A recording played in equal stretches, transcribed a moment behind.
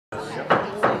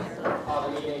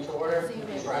meeting to order.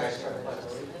 Please rise for the pledge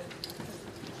of allegiance.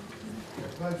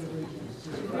 Pledge allegiance to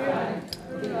the flag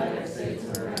of the United States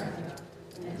of America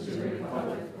and to the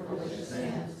republic for which it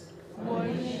stands,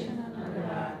 one nation under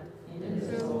God,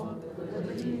 indivisible, with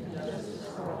liberty and justice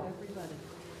for all.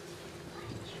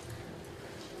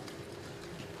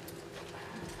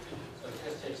 So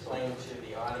just to explain to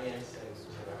the audience and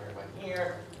to everyone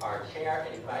here, our chair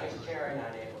and vice chair are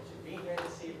not able to be here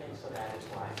this evening, so that is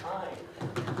why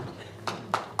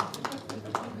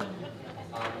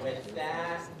with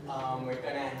that, we're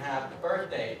going to have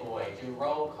birthday boy do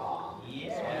roll call.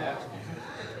 Yeah.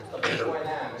 But before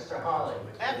that, Mr. Holland.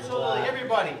 Absolutely,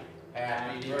 everybody.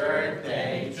 Happy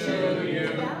birthday to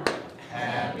you.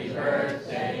 Happy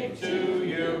birthday to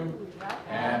you.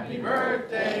 Happy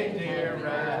birthday, dear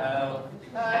Ralph.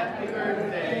 Happy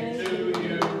birthday to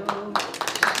you.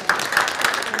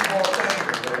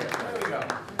 There we go.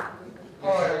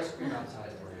 All right.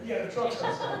 Yeah, the truck's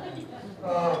outside.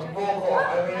 Roll call.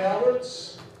 Eileen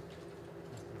Alberts.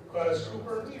 Gladys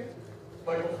Cooper.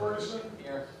 Michael Ferguson.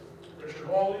 Here. Richard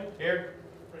Hawley. Here.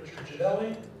 Richard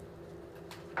Ginelli.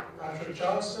 Patrick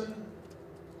Johnson.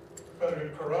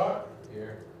 Frederick Karat.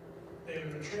 Here.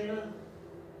 David Matrina.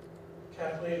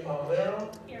 Kathleen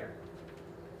Malinero. Here.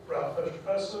 Ralph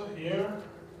Petrofessa. Here.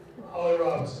 Holly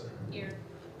Robinson. Here.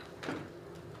 Okay,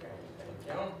 thank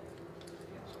you.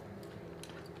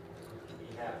 We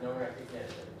have no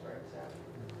recognition, right, Seth?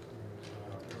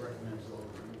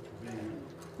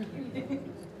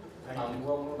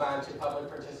 We'll move on to public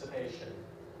participation.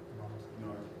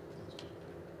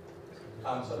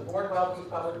 So the board welcomes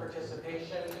public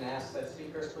participation and asks that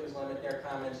speakers please limit their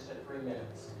comments to 3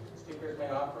 minutes. Speakers may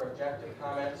offer objective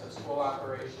comments of school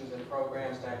operations and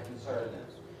programs that concern them.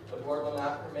 The board will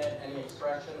not permit any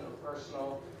expression of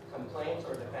personal complaints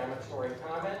or defamatory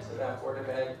comments about Board of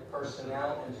Ed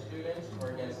personnel and students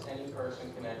or against any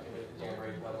person connected with the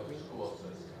Danbury Public School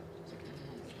System.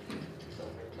 So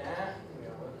with that,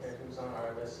 we'll look at who's on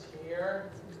our list here.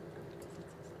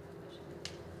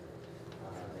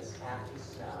 Ms. Kathy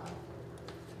Snow.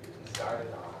 You can start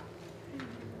it off.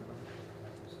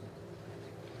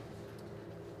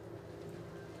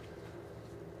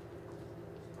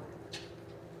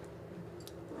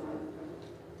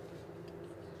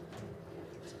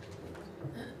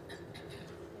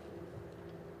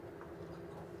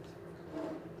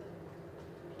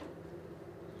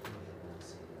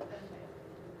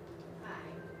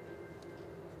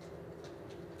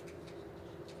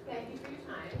 Thank you for your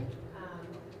time.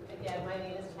 Again, my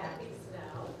name is Kathy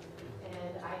Snow,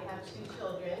 and I have 2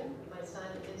 children. My son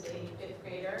is a 5th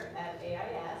grader at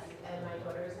AIS, and my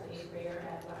daughter is an 8th grader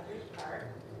at Rogers Park.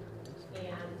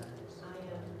 And I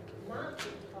am not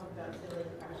here to talk about civil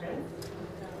infraction.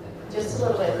 Just a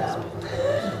little bit, though.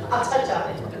 I'll touch on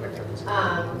it.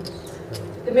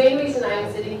 The main reason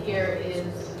I'm sitting here is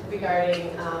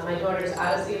regarding my daughter's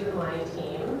Odyssey of the Mind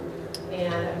team.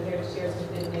 And I'm here to share some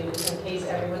good news in case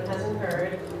everyone hasn't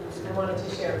heard. I wanted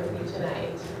to share it with you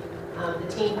tonight. The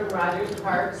team from Rogers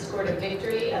Park scored a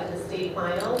victory at the state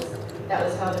finals that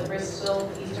was held at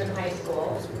Bristol Eastern High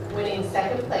School, winning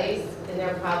 2nd place in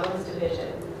their problems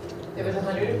division. There was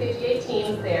 158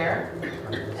 teams there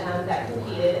that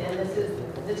competed, and this is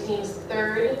the team's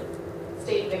 3rd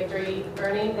state victory,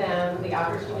 earning them the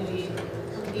opportunity to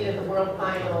compete at the World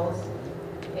Finals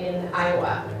in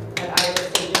Iowa, at Iowa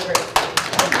State University.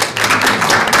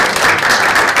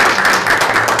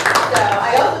 So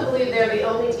I also believe they're the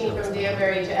only team from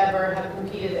Danbury to ever have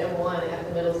competed and won at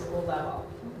the middle school level.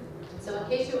 So in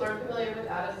case you aren't familiar with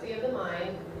Odyssey of the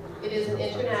Mind, it is an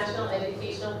international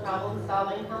educational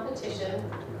problem-solving competition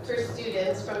for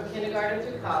students from kindergarten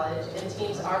through college, and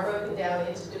teams are broken down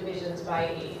into divisions by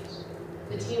age.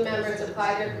 The team members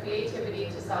apply their creativity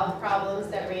to solve problems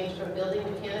that range from building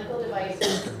mechanical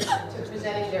devices to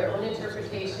presenting their own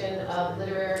interpretation of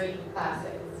literary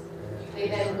classics. They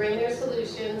then bring their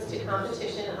solutions to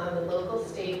competition on the local,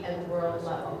 state, and world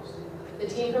level. The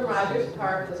team from Rogers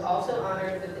Park was also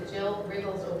honored with the Jill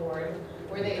Riggles Award,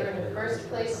 where they earned a 1st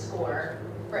place score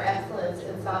for excellence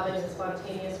in solving a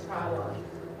spontaneous problem,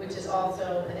 which is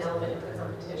also an element of the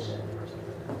competition.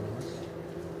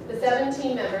 The 7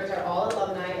 team members are all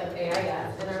alumni of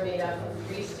AIS and are made up of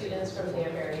 3 students from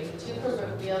Danbury, 2 from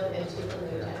Brookfield, and 2 from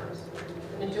Newtown.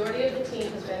 The majority of the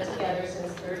team has been together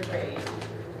since 3rd grade,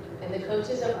 and the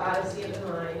coaches of Odyssey of the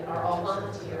Mind are all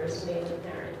volunteers, mainly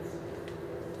parents.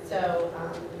 So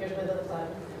here's my little plug.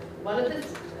 One of the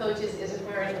coaches is a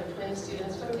parent of twin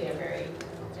students from Danbury,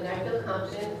 and I feel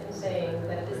confident in saying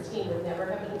that this team would never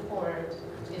have been formed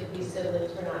if these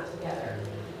siblings were not together.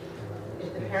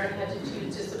 If the parent had to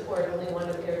choose to support only one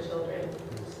of their children.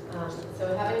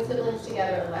 So having siblings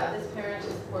together allowed this parent to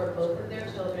support both of their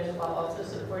children while also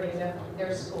supporting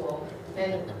their school,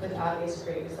 and with obvious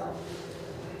great results.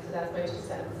 So that's my 2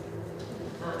 cents.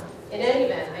 In any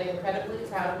event, I'm incredibly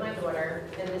proud of my daughter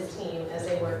and this team as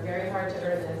they work very hard to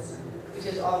earn this, which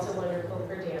is also wonderful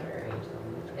for Danbury.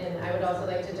 And I would also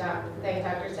like to thank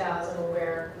Dr. Salz. I'm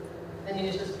aware the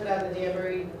news was put on the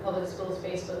Danbury Public Schools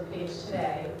Facebook page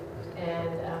today,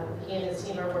 and he and his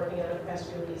team are working on a press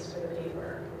release for the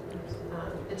paper.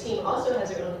 The team also has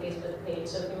their own Facebook page,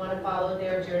 so if you want to follow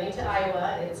their journey to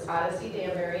Iowa, it's Odyssey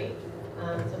Danbury.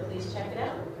 So please check it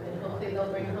out, and hopefully they'll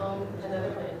bring home another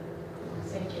win.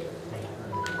 Thank you.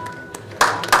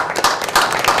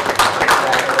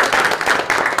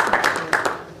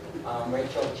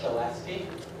 Rachel Chalesky.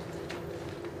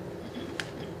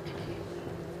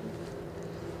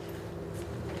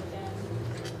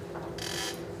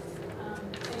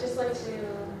 I'd just like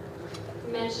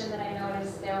to mention that I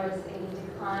noticed there was a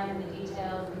decline in the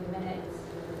details in the minutes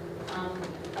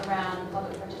around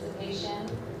public participation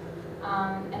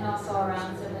and also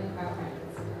around sibling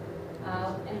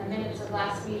preference. In the minutes of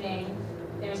last meeting,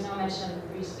 there was no mention of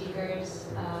 3 speakers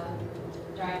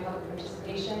during public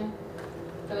participation.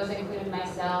 Those included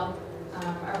myself,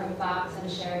 Irving Fox,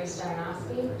 and Sherry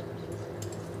Staronowski.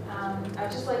 I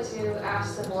would just like to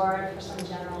ask the board for some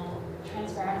general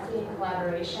transparency and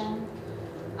collaboration.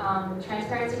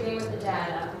 Transparency being with the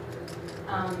data,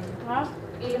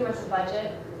 even with the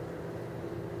budget.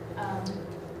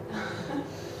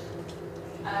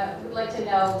 I would like to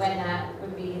know when that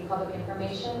would be public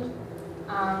information.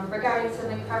 Regarding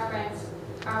sibling preference,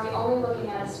 are we only looking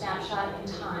at a snapshot in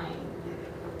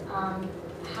time?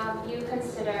 Have you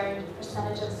considered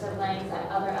percentage of siblings at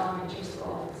other elementary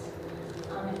schools?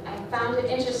 I found it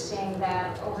interesting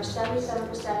that over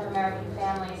 77% of American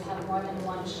families have more than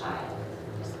 1 child,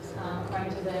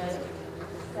 according to the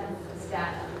census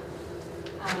data.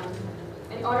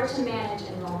 In order to manage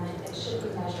enrollment, it should be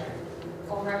measured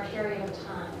over a period of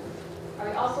time. Are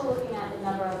we also looking at the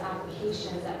number of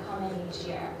applications that come in each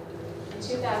year? In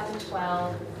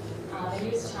 2012, the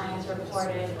News Times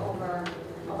reported over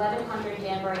 1,100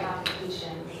 Danbury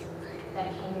applications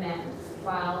that came in,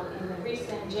 while in the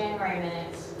recent January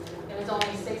minutes, there was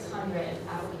only 600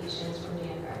 applications from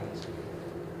Danbury.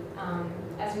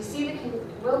 As we see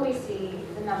will we see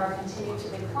the number continue to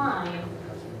decline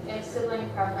if sibling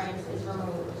preference is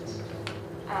removed,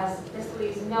 as this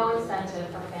leaves no incentive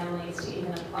for families to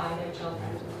even apply their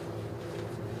children?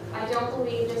 I don't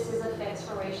believe this is a fix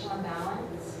for racial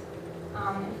imbalance.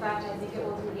 In fact, I think it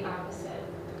will do the opposite.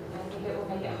 I think it will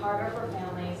make it harder for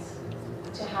families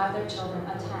to have their children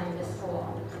attend this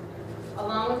school.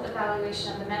 Along with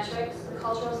evaluation of the metrics, the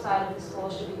cultural side of the school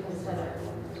should be considered.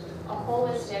 A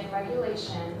holistic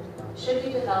regulation should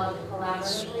be developed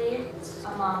collaboratively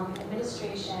among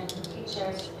administration,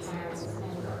 teachers, parents, and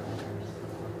board members.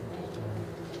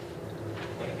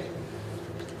 Thank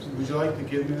you. Would you like to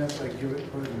give me that so I give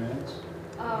it, put it in minutes?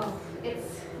 Oh,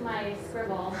 it's my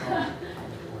scribble.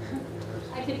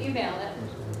 I could email it.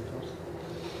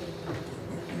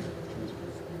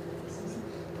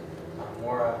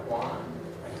 Maura Juan.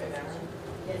 I say that right?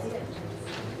 Yes, you did.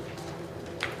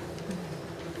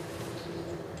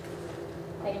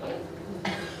 Thank you.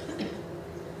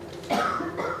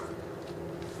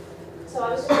 So I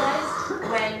was surprised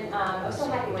when, I was so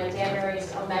happy when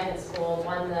Danbury's magnet school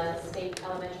won the state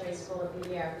elementary school of the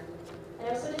year. And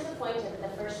I was so disappointed that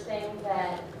the first thing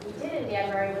that we did in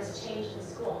Danbury was change the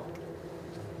school.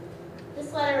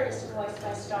 This letter is to voice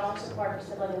my strong support for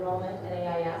sibling enrollment at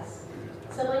AIS.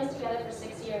 Siblings Together for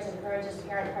 6 years encourages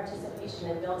parent participation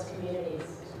and builds communities.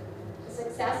 The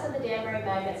success of the Danbury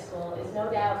Magnet School is no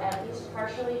doubt at least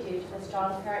partially due to the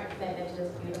strong parent commitment to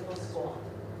this beautiful school.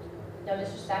 No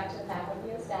disrespect to the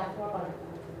faculty and staff who are wonderful.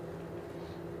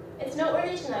 It's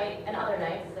noteworthy tonight and other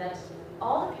nights that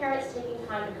all the parents taking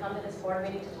time to come to this board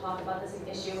meeting to talk about this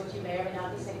issue, which you may or may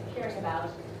not be sick of hearing about,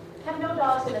 have no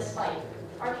dogs in this fight.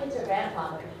 Our kids are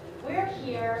grandfathered. We're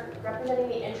here representing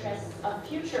the interests of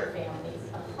future families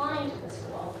applying to the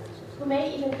school who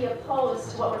may even be opposed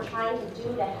to what we're trying to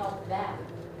do to help them.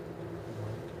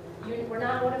 We're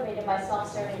not motivated by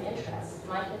self-serving interests.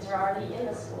 My kids are already in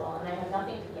the school and I have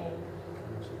nothing to gain.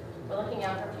 We're looking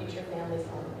out for future families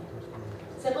only.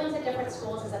 Siblings at different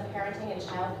schools is a parenting and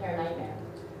childcare nightmare.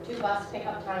 2 bus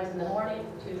pickup times in the morning,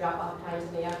 2 drop-off times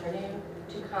in the afternoon,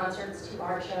 2 concerts, 2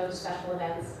 art shows, special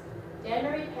events.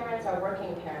 Danbury parents are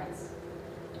working parents.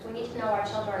 We need to know our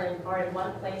children are in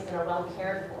one place and are well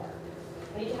cared for.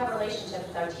 We need to have relationships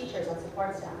with our teachers and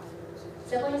support staff.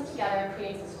 Siblings Together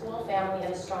creates a school, family,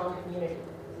 and a strong community.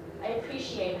 I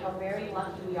appreciate how very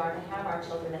lucky we are to have our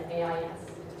children at AIS.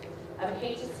 I would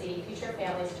hate to see future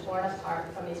families torn apart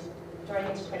during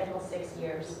these critical 6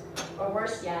 years, or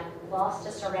worse yet, lost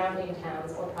to surrounding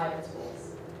towns or private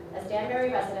schools. As Danbury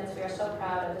residents, we are so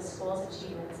proud of the school's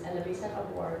achievements and the recent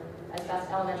award as best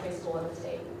elementary school in the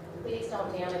state. Please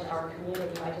don't damage our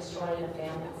community by destroying the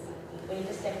families. We need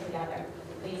to stick together.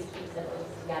 Please keep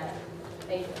siblings together.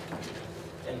 Thank you.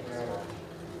 Thank you very much.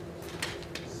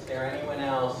 Is there anyone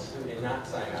else who did not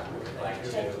sign up who would like to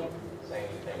Thank you. say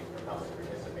anything for public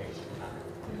participation time?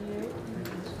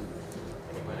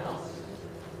 Anyone else?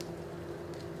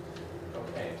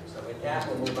 Okay, so with that,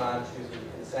 we'll move on to the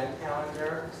consent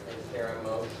calendar. Is there a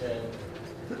motion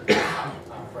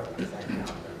for the consent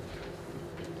calendar?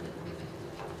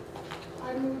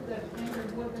 I move that Danbury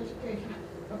Board of Education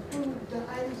approve the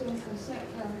items on consent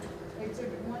calendar,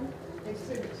 Exhibit 1,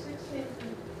 Exhibit 16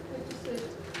 through 56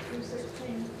 through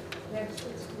 16, that's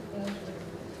 60.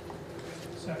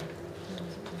 Second.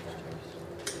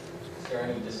 Is there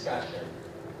any discussion?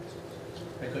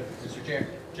 Very good, Mr. Chair.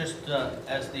 Just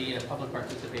as the public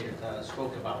participator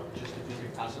spoke about, just if we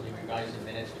could possibly revise the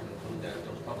minutes to include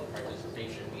those public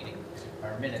participation meeting,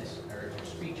 or minutes, or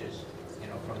speeches,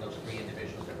 from those 3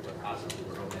 individuals that were possibly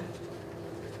were omitted.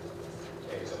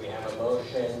 Okay, so we have a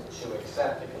motion to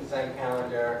accept the consent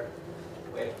calendar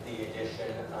with the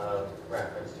addition of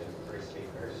reference to the 3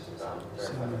 speakers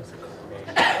during public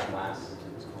participation from last,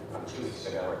 2 weeks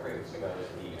ago or 3 weeks ago at the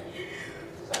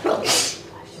second.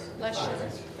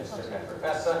 Mr.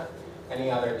 Professor, any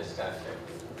other discussion?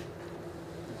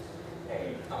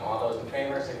 Okay, all those in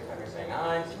favor, signify by saying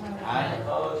aye. Aye.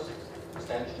 Opposed?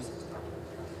 Abstentions?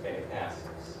 Okay, it passes.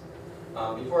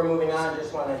 Before moving on,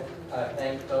 just want to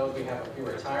thank those. We have a few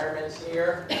retirements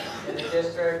here in the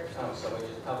district, so we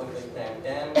just publicly thank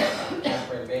them.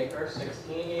 Catherine Baker,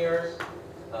 16 years.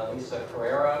 Lisa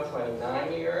Carrero,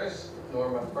 29 years.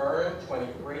 Norma Byrne,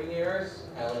 23 years.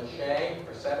 Ellen Shea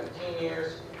for 17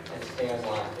 years. And Stan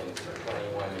Watkins for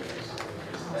 21 years.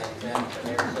 We just thank them for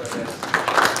their service.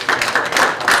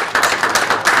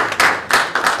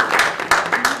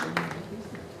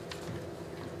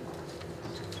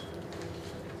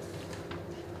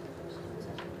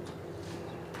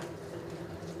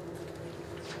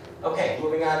 Okay,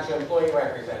 moving on to employee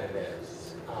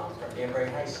representatives from Danbury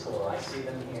High School. I see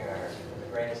them here, the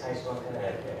greatest high school in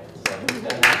Connecticut. So we've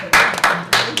done that.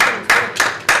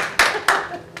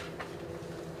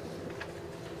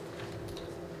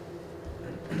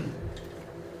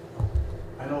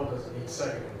 I know it doesn't need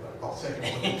seconding, but I'll second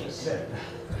what you just said.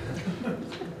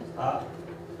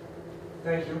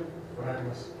 Thank you for having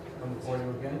us come before you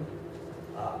again.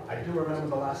 I do remember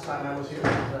the last time I was here, it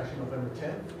was actually November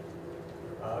 10th.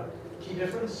 Key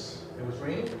difference, it was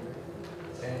raining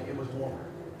and it was warmer.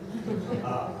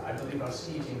 I believe our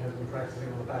ski team has been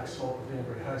practicing on the back slope of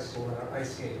Danbury High School, and our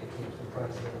ice skating team has been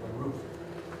practicing on the roof.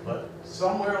 But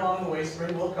somewhere along the way,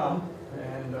 spring will come,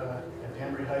 and at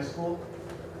Danbury High School,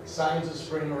 signs of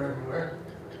spring are everywhere.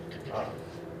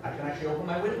 I can actually open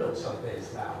my windows some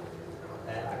days now,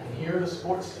 and I can hear the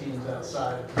sports teams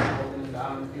outside going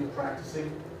down in the field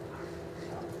practicing.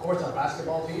 Of course, our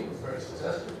basketball team was very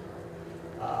successful.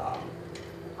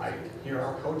 I hear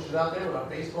our coaches out there with our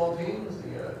baseball teams,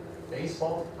 the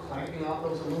baseball clanking off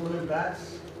those aluminum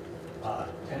bats.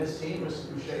 Tennis team, Mrs.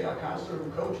 Boucher, our counselor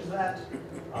who coaches that.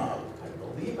 I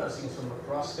believe I've seen some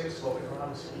lacrosse sticks floating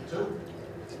around the school too.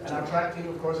 And our track team,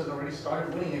 of course, has already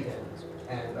started winning again.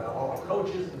 And all our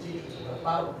coaches and teachers have been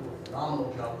proud to do a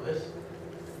phenomenal job with this.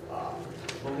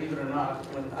 Believe it or not,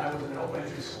 when I was in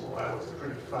elementary school, I was a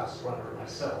pretty fast runner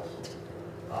myself,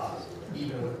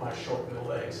 even with my short little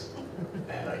legs.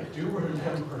 And I do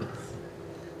remember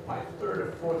my 3rd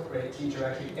or 4th grade teacher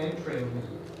actually entering me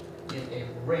in a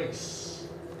race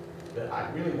that I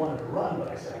really wanted to run, but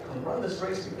I said I couldn't run this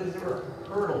race because there were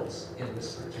hurdles in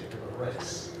this particular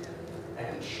race.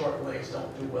 And short legs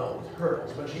don't do well with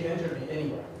hurdles, but she entered me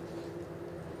anyway.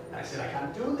 And I said, I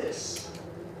can't do this.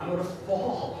 I'm gonna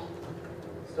fall.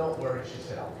 Don't worry, she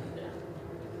said, I'll be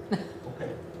there.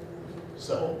 Okay.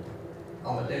 So,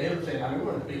 on the day of the thing, we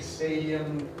were in a big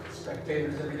stadium,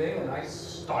 spectators, everything, and I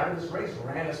started this race,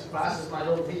 ran as fast as my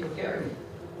little feet would carry me.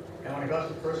 And when I got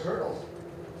to the first hurdle,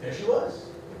 there she was.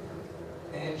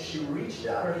 And she reached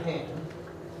out her hand,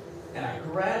 and I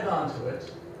grabbed onto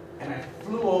it, and I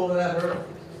flew over that hurdle.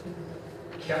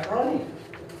 Kept running.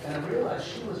 And I realized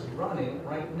she was running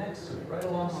right next to me, right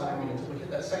alongside me until we hit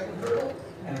that second hurdle,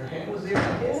 and her hand was there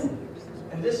again.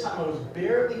 And this time I was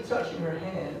barely touching her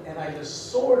hand, and I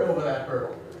just soared over that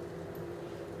hurdle.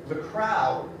 The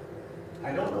crowd,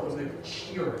 I don't know if they were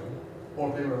cheering or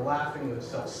if they were laughing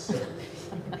themselves silly.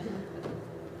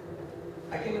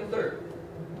 I came in 3rd.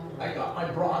 I got my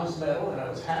bronze medal and I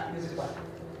was happy as a clam.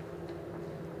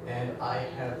 And I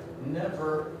have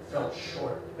never felt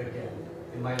short again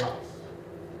in my life,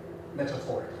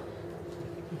 metaphorically.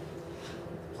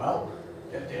 Well,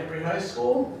 at Danbury High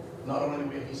School, not only do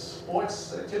we have these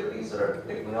sports activities that are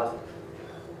picking up,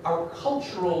 our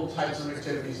cultural types of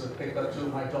activities have picked up too.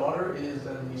 My daughter is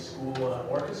in the school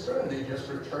orchestra, and they just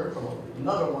returned from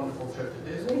another wonderful trip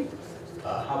to Disney.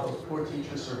 How those poor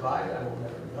teachers survived, I will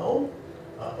never know.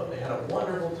 But they had a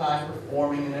wonderful time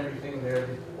performing and everything there,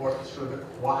 the orchestra, the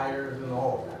choirs, and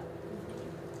all of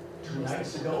that. 2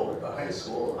 nights ago at the high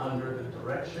school, under the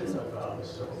direction of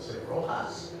Mr. Jose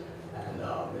Rojas and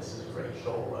Mrs.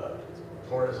 Rachel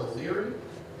Torres O'Leary,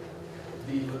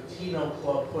 the Latino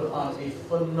Club put on a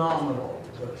phenomenal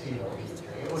Latino evening.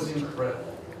 It was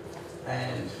incredible.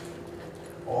 And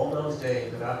all those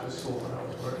days that after school, when I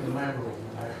was working in my room,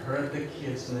 and I heard the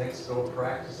kids next door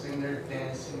practicing their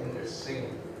dancing and their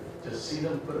singing, to see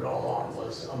them put it all on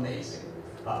was amazing.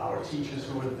 Our teachers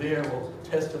who were there will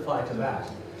testify to that.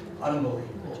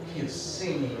 Unbelievable. Kids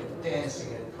singing and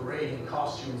dancing and parading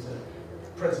costumes and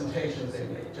presentations they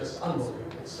made. Just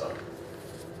unbelievable stuff.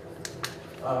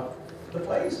 The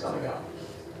play is coming up.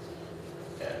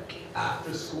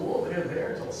 After school, they're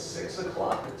there until 6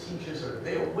 o'clock. The teachers are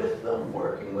there with them,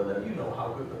 working with them. You know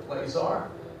how good the plays are.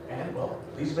 And, well,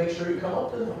 please make sure you come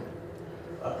up to them.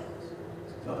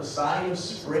 Another sign of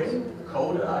spring,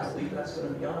 CODA, I believe that's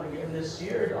going to be on again this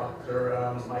year.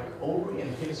 Dr. Mike Obrey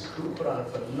and his crew put on a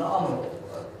phenomenal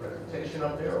presentation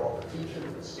up there, all the teachers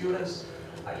and the students.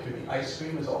 I hear the ice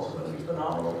cream is also going to be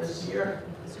phenomenal this year.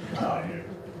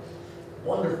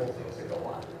 Wonderful things that go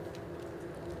on.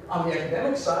 On the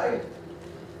academic side,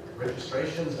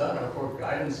 registration's done. Our core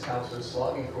guidance counselors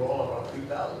slogging through all of our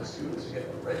 3,000 students to get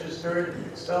them registered and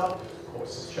mixed up,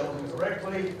 courses chosen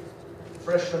correctly.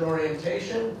 Freshman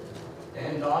orientation,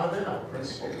 Dan Donovan, our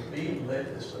principal to be,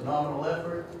 led this phenomenal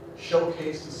effort,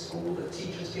 showcased the school. The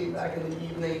teachers came back in the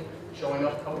evening, showing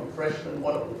upcoming freshmen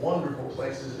what a wonderful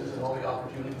place this is and all the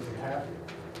opportunities we have.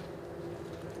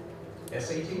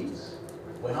 SATs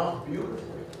went off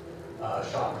beautifully.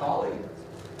 Sean Colley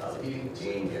leading the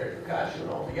team, Gary Ducaccio and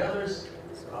all the others.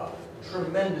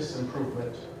 Tremendous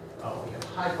improvement. We have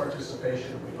high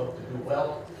participation. We hope to do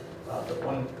well. The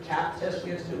one CAP test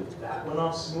we had to do, that went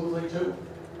off smoothly too.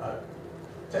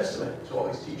 Testament to all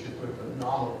these teachers who did a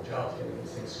phenomenal job getting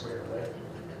these things squared away.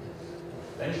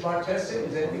 Benchmark testing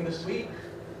is ending this week.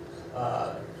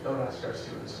 Don't ask our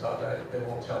students about that. They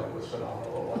won't tell you it's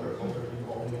phenomenal or wonderful. They'll be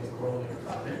moaning and groaning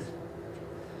about it.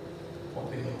 One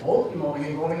thing they won't be moaning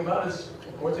and groaning about is,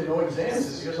 of course, there are no exams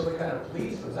this year, so they're kind of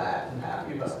pleased with that and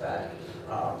happy about that.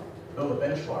 Though the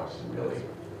benchmarks really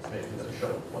making them show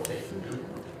what they can do.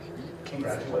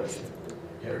 Congratulations.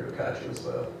 Gary Ducaccio was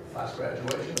the last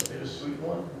graduation, a bittersweet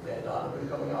one. Dan Donovan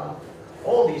coming on.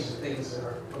 All these things that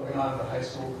are going on in the high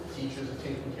school, teachers are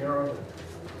taking care of.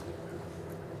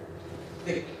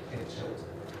 Thick and tilt.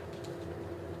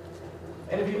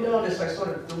 And if you notice, I sort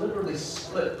of deliberately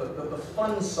split the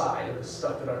fun side of the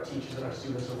stuff that our teachers and our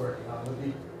students are working on with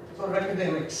the sort of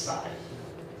academic side.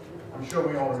 I'm sure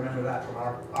we all remember that from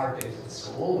our days at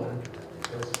school, when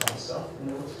there was the fun stuff and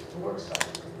there was the work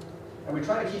stuff. And we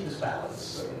try to keep this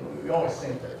balance. I mean, we always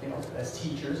think that, as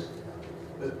teachers,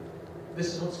 that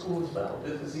this is what school is about.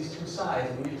 There's these two sides,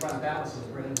 and we need to try and balance them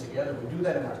and bring them together. We do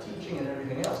that in our teaching and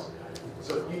everything else.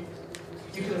 So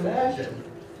you can imagine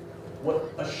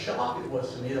what a shock it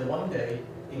was to me that one day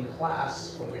in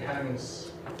class, when we were having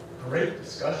this great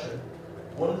discussion,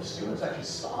 one of the students actually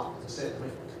stopped and said to me,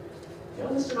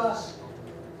 Mr. Voss,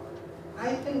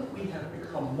 I think we have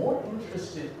become more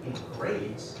interested in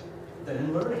grades than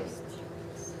in learning.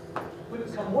 We've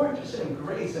become more interested in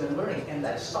grades than in learning, and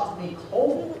that stopped me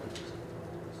cold.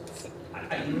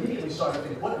 I immediately started to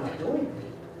think, what am I doing?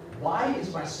 Why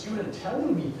is my student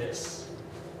telling me this?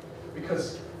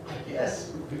 Because I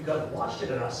guess we've got watched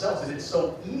it in ourselves, and it's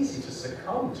so easy to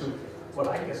succumb to what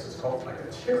I guess is called like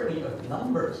a tyranny of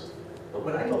numbers. But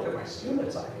when I look at my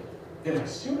students, I think they're my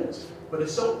students. But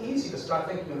it's so easy to start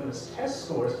thinking of them as test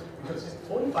scores, because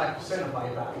 45% of my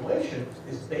evaluation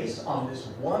is based on this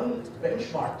one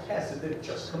benchmark test that they've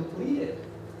just completed.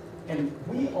 And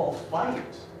we all fight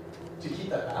to keep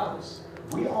that balance.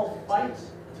 We all fight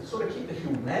to sort of keep the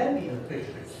humanity in the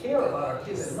picture, to care about our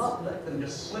kids and not let them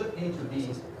just slip into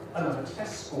being another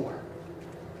test score.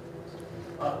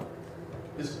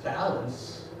 This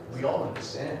balance, we all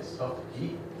understand, it's tough to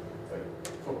keep.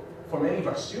 For many of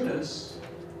our students,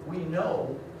 we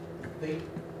know they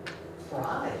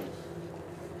thrive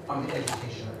on the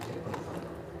education that they put in front of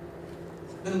them.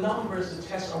 The numbers, the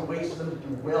tests are ways for them to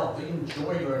do well. They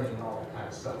enjoy learning and all that kind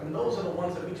of stuff. And those are the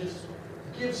ones that we just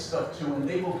give stuff to, and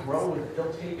they will grow with it,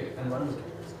 they'll take it and run with it.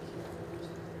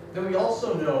 Then we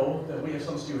also know that we have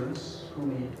some students who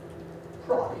need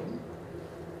prodding,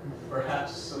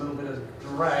 perhaps a little bit of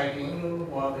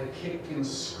dragging while they kick and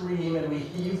scream and we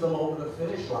heave them over the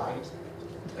finish line,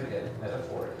 again,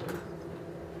 metaphorically.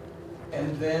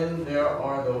 And then there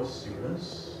are those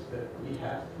students that we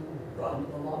have to run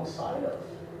alongside of,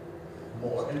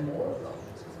 more and more of them.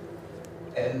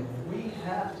 And we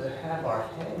have to have our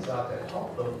hands out to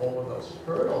help them over those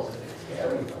hurdles and to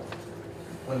carry them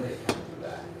when they come through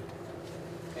that.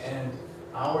 And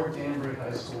our Danbury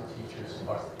High School teachers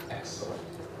are excellent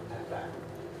at that.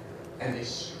 And they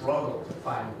struggle to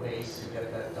find ways to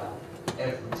get that done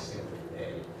every single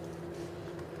day.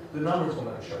 The numbers will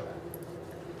never show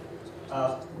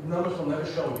that. Numbers will never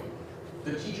show you.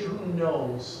 The teacher who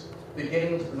knows that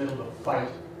getting into the middle of a fight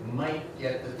might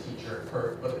get the teacher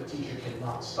hurt, but the teacher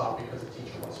cannot stop because the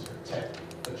teacher wants to protect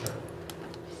the children.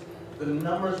 The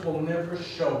numbers will never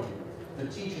show you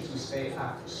the teachers who stay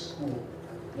after school,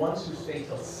 ones who stay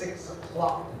till 6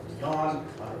 o'clock and beyond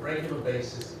on a regular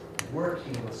basis,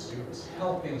 working with students,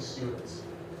 helping students.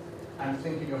 I'm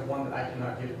thinking of one that I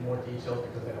cannot give more details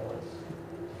because I don't want to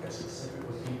get specific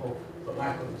with people, but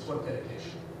my goodness, what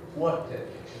dedication. What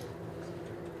dedication.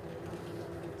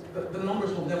 The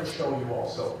numbers will never show you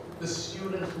also. The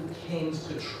student who came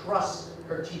to trust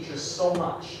her teacher so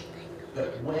much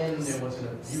that when there was an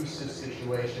abusive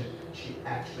situation, she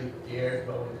actually dared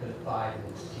go and confide in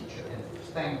the teacher and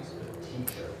thanked the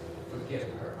teacher for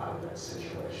getting her out of that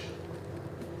situation.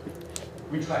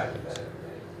 We try to do that every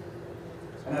day.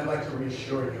 And I'd like to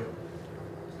reassure you,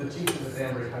 the teachers at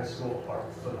Danbury High School are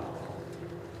phenomenal.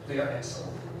 They are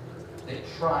excellent. They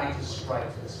try to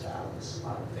strike this balance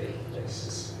on a daily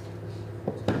basis.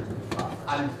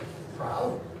 I'm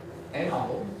proud and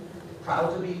humbled,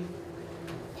 proud to be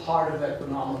part of that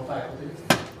phenomenal faculty,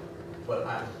 but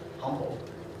I'm humbled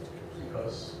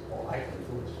because all I can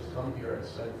do is just come here and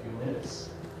spend a few minutes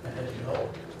and let you know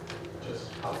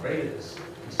just how great it is,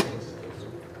 these things that they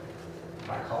do.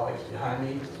 My colleagues behind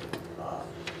me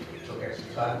took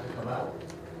extra time to come out.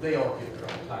 They all give their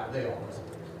own time, they all know.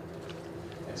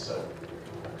 And so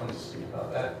I come to speak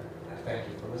about that. I thank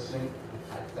you for listening.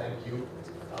 I thank you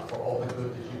for all the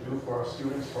good that you do for our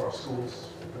students, for our schools,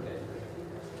 for Danbury.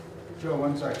 Joe,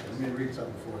 one second, let me read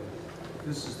something for you.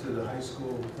 This is to the high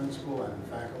school principal and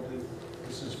faculty.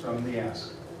 This is from the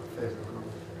ask.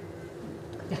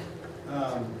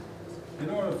 In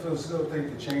order to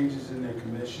facilitate the changes in their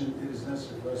commission, it is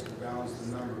necessary for us to balance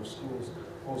the number of schools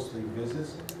hosting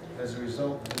visits. As a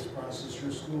result of this process,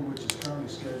 your school, which is currently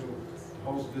scheduled to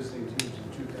host visiting teams in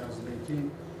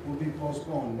 2018, will be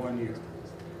postponed 1 year,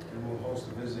 and will host a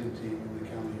visiting team in the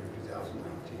calendar year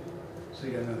 2019. So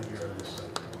you got another year of this.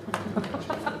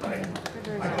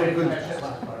 I couldn't catch that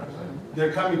last part.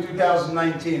 They're coming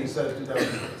 2019 instead of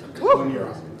 2018. 1 year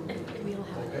off.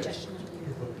 Okay.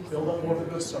 Build up more of the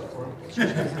good stuff for them.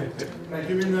 Thank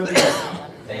you. Another year.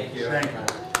 Thank you. Thank you.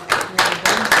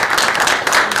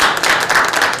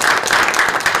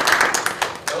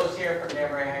 Those here from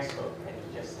Danbury High School, can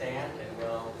you just stand and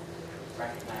we'll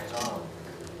recognize all of them.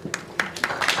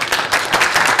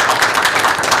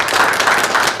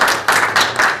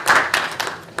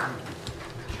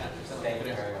 Thank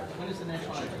you very much. When is the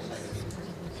national honor society?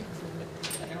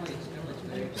 Generally,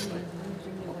 it's May.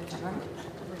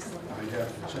 I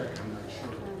have to check, I'm not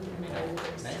sure.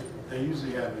 May? They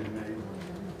usually have it in May.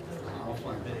 I'll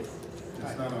find it.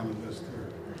 It's not on the list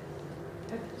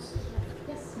here.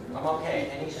 I'm okay.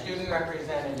 Any student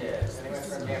representatives? Anyone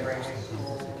from Danbury High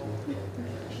School?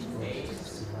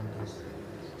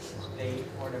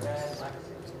 State Board of Ed? So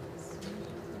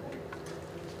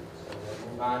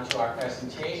we'll move on to our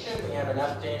presentation. We have an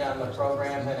update on the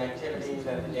programs and activities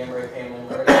at the Danbury Family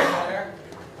Learning Center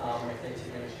with its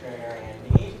administrator Ann.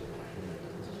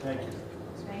 Thank you.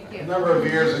 Thank A you. number of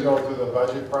years ago through the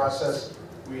budget process,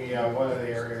 one of the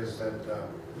areas that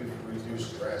we've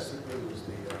reduced drastically was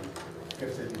the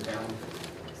gifted and talented.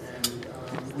 And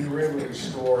we were able to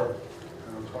restore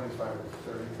 $25,000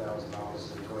 to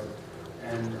 $30,000 in good.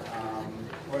 And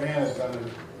what Ann has done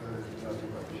is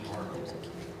nothing but remarkable.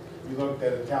 We looked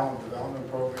at a talent development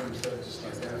program instead of just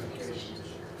identification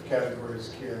of categories,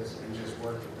 kids, and just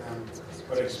worked with them,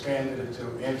 but expanded it to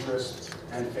interests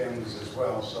and families as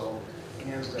well. So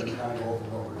Ann's done kind of over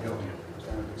what we're doing.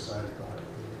 Kind of excited about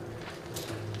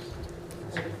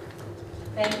it.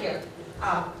 Thank you.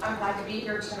 I'm glad to be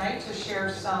here tonight to share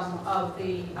some of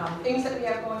the things that we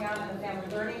have going on in the Family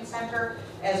Learning Center,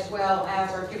 as well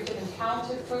as our Gifted and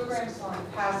Talented program. So I'm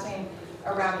passing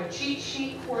around a cheat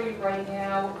sheet for you right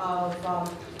now of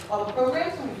all the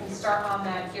programs, and we can start on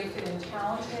that gifted and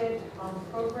talented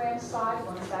program side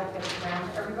once that gets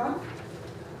around to everyone.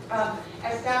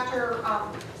 As Dr.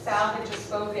 Sal had just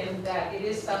spoken, that it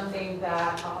is something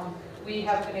that we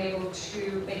have been able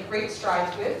to make great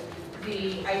strides with.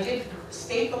 I did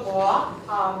state the law,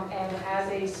 and as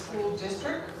a school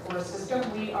district or a system,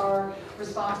 we are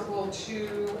responsible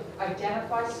to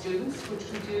identify students, which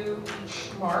we do each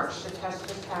March. The test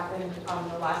just happened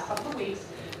the last couple of weeks,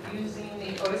 using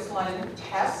the Otis Lennon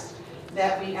test,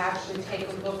 that we actually take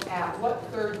a look at what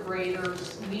third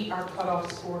graders meet our cutoff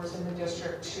scores in the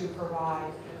district to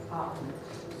provide,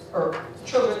 or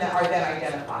children that are then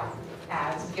identified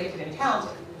as gifted and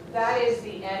talented. That is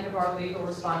the end of our legal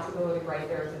responsibility right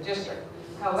there as a district.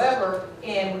 However,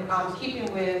 in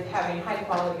keeping with having high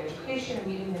quality education and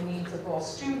meeting the needs of all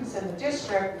students in the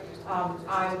district,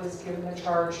 I was given the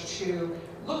charge to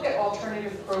look at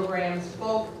alternative programs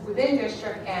both within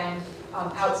district and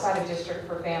outside of district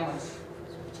for families.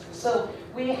 So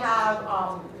we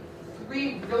have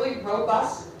 3 really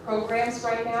robust programs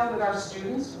right now with our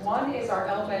students. One is our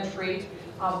elementary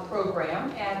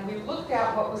program, and we looked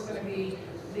at what was going to be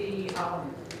the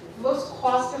most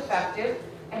cost-effective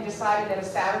and decided that a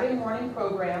Saturday morning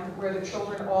program where the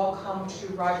children all come to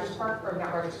Rogers Park, or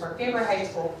not Rogers Park, Danbury High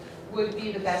School would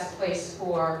be the best place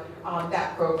for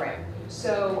that program.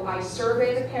 So I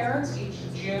survey the parents each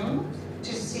June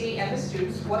to see, and the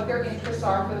students, what their interests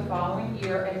are for the following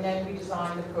year, and then we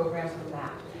design the program from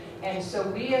that. And so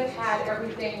we have had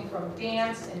everything from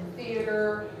dance and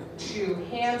theater to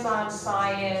hands-on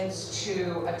science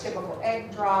to a typical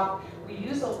egg drop. We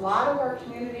use a lot of our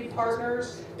community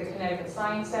partners. The Connecticut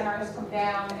Science Center has come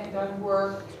down and done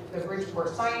work, the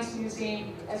Bridgeport Science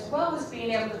Museum, as well as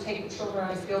being able to take the children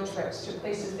on field trips to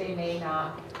places they may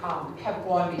not have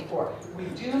gone before. We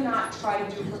do not try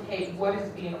to duplicate what is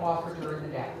being offered during the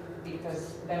day,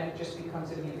 because then it just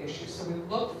becomes a new issue. So we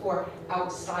look for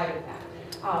outside of that.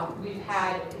 We've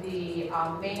had the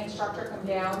main instructor come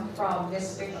down from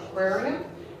Mystic Aquarium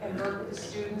and work with the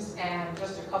students, and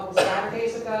just a couple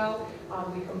Saturdays ago,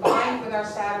 we combined with our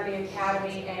Saturday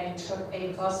Academy and took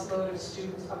a busload of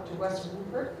students up to West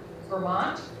Rupert,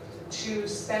 Vermont, to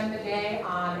spend the day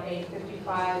on a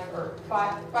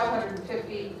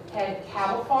 550 head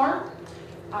cattle farm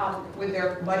with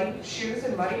their muddy shoes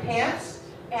and muddy pants,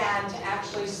 and to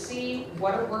actually see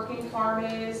what a working farm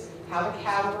is, how the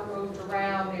cattle are moved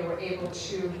around. They were able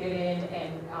to get in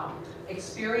and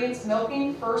experience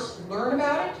milking first, learn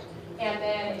about it, and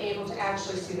then able to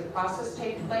actually see the process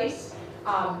take place.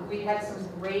 We had some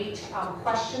great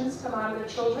questions come out of the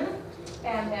children,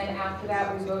 and then after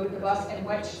that we loaded the bus and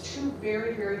went to 2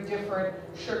 very, very different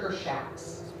sugar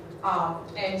shacks.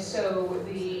 And so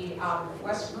the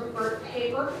West Rupert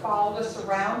paper followed us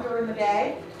around during the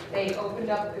day. They opened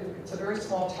up, it's a very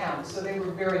small town, so they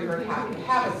were very, very happy to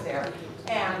have us there.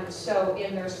 And so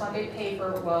in their Sunday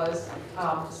paper was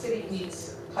City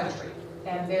Meets Country.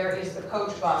 And there is the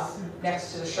coach bus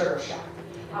next to the sugar shack.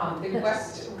 The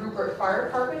West Rupert Fire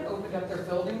Department opened up their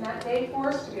building that day for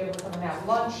us to be able to come and have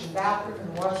lunch and bathroom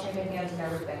and washing their hands and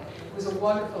everything. It was a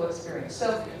wonderful experience.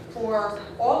 So for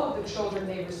all of the children,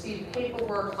 they received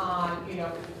paperwork on,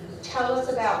 tell us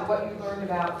about what you learned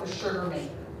about the sugar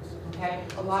making. Okay?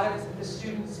 A lot of the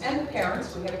students and the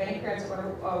parents, we have many parents that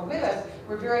were with us,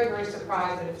 were very, very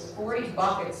surprised that it's 40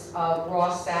 buckets of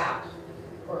raw sap,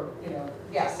 or,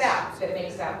 sap that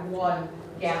makes that 1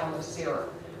 gallon of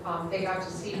syrup. They got to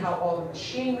see how all the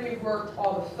machinery worked,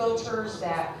 all the filters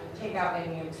that take out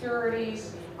any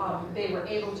impurities. They were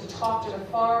able to talk to the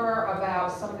farmer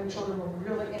about, some of the children were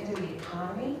really into the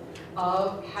economy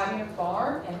of having a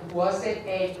farm, and was it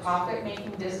a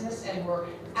profit-making business, and were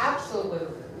absolutely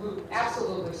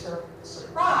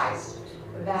surprised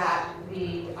that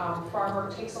the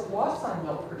farmer takes a loss on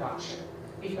milk production,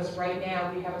 because right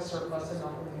now we have a surplus of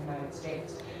milk in the United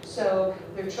States. So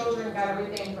their children got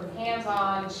everything from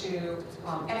hands-on to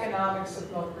economics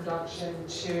of milk production,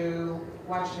 to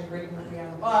watching a great movie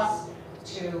on the bus,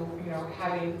 to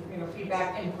having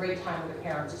feedback and great time with the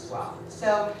parents as well.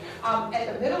 So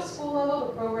at the middle school level,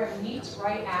 the program meets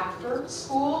right after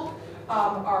school.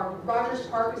 Our Rogers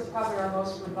Park is probably our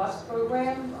most robust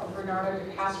program. Bernardo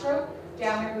de Castro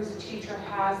down there, who's a teacher,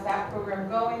 has that program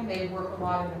going. They work a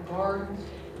lot in the garden.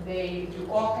 They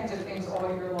do all kinds of things all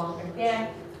year long.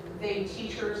 Again, the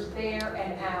teachers there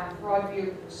and at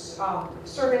Broadview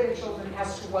survey the children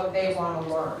as to what they want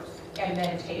to learn, and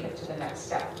then take it to the next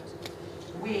step.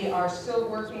 We are still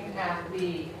working at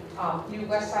the new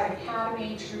Westside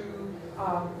Academy to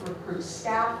recruit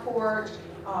staff for it,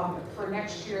 For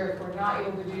next year, if we're not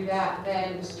able to do that,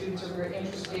 then the students are very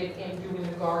interested in doing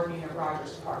the gardening at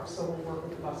Rogers Park. So we'll work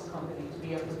with the bus company to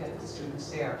be able to get the students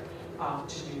there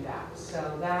to do that.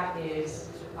 So that is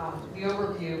the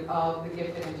overview of the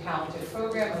Gifted and Talented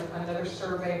program. Another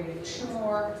survey, we have 2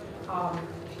 more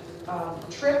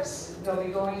trips. They'll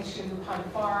be going to Hunt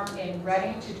Farm in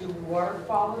Reading to do water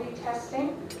quality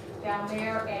testing down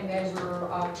there, and then we're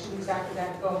 2 weeks after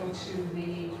that going to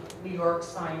the New York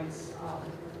Science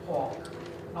Hall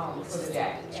for the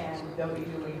day, and they'll be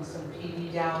doing some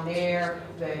PD down there.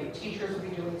 The teachers will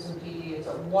be doing some PD. It's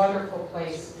a wonderful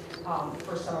place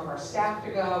for some of our staff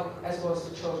to go, as well as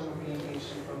the children will be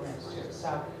engaged in programs too.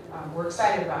 So we're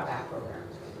excited about that program.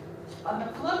 On the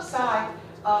flip side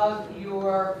of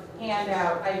your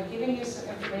handout, I've given you some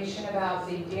information about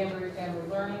the Danbury Family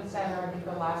Learning Center. I think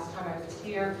the last time I was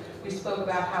here, we spoke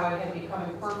about how it had become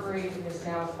incorporated. It is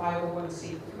now a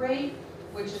 501c3,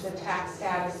 which is a tax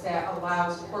status that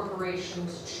allows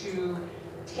corporations to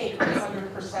take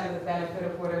 100% of the benefit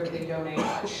of whatever they donate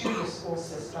to the school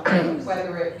system,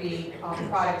 whether it be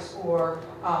products or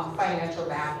financial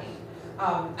backing.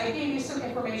 I gave you some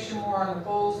information more on the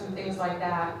goals and things like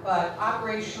that, but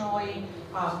operationally,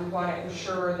 we want to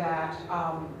ensure that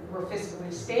we're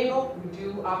fiscally stable. We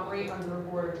do operate under a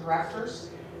board of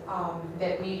directors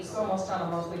that meets almost on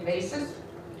a monthly basis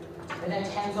and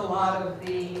attends a lot of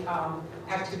the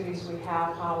activities we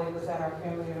have. Holly was at our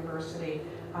Family University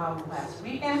last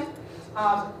weekend.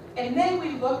 And then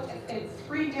we looked at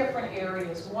 3 different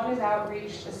areas. One is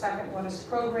outreach, the second one is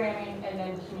programming, and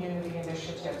then community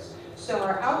initiatives. So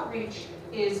our outreach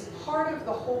is part of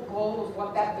the whole goal of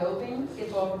what that building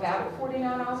is all about at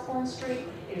 49 Osborne Street.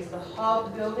 It is the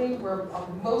hub building where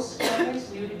most families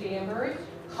new to Danbury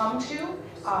come to.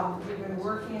 We've been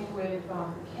working with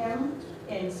Kim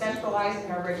in centralizing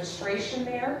our registration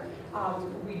there.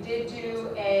 We did do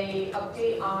an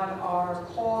update on our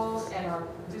calls and our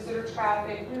visitor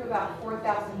traffic. We have about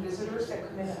 4,000 visitors that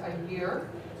come in a year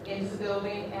into the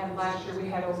building, and last year we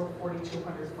had over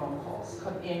 4,200 phone calls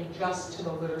come in just to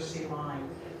the literacy line,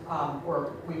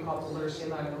 or we call it the literacy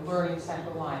line, or the learning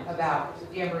center line, about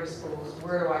Danbury schools,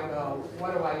 where do I go,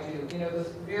 what do I do? You know,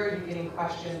 those very beginning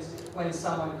questions when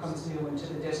someone comes new into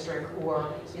the district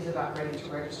or is about ready to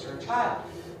register a child.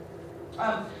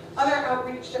 Other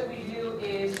outreach that we do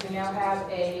is we now have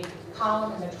a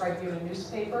column in the Tribune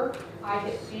newspaper. I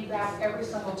get feedback every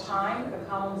single time. The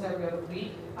column's every other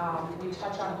week. We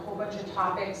touch on a whole bunch of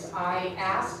topics. I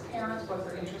ask parents what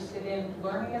they're interested in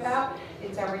learning about.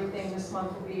 It's everything. This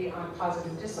month will be on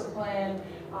positive discipline,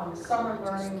 summer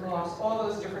learning loss, all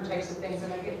those different types of things.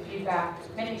 And I get feedback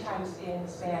many times in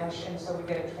Spanish, and so we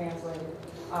get it translated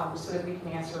so that we can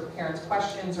answer parents'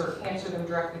 questions or answer them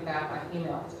directly back on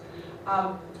emails.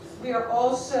 We are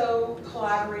also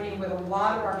collaborating with a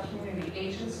lot of our community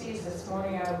agencies. This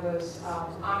morning I was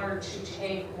honored to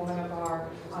take one of our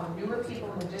newer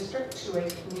people in the district to a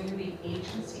community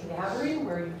agency gathering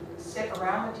where you sit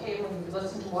around the table and you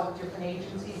listen to what different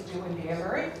agencies do in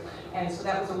Danbury. And so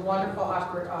that was a wonderful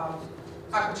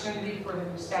opportunity for the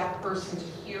new staff person to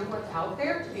hear what's out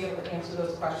there, to be able to answer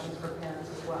those questions for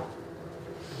parents as well.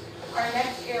 Our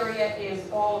next area is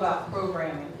all about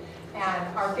programming.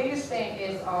 And our biggest thing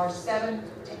is our 7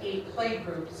 to 8 play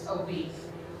groups a week,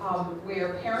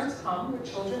 where parents come with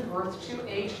children birth to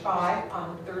age 5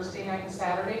 on Thursday night and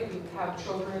Saturday. We have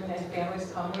children and families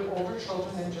come with older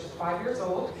children than just 5 years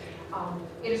old.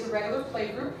 It is a regular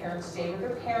play group. Parents stay with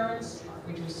their parents.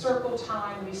 We do circle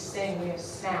time. We sing. We have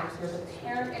snacks. There's a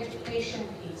parent education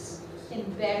piece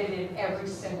embedded in every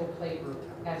single play group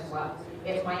as well.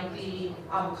 It might be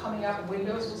coming up,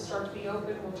 windows will start to be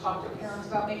open. We'll talk to parents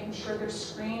about making sure their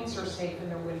screens are safe in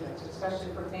their windows,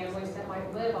 especially for families that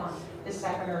might live on the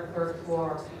 2nd or 3rd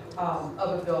floor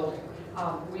of a building.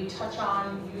 We touch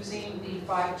on using the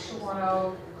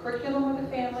 5210 curriculum with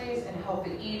the families and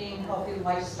healthy eating, healthy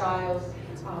lifestyles,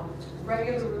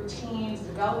 regular routines,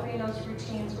 developing those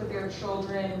routines with their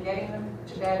children, getting them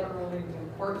to bed early, the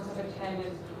importance of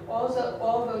attendance,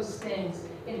 all those things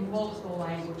in multiple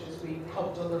languages. We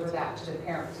help deliver that to the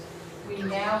parents. We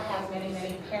now have many,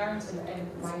 many parents,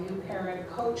 and my new parent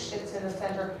coach that's in the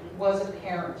center was a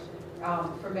parent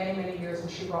for many, many years, and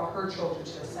she brought her children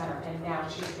to the center, and now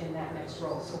she's in that next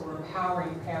role. So we're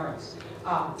empowering parents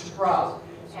to grow,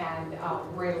 and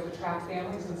we're able to track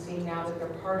families and see now that they're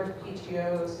part of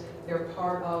PTOs, they're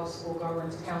part of school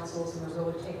governance councils, and they're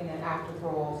really taking an active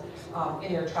role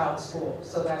in their child's school.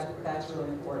 So that's really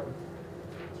important.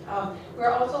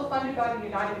 We're also funded by the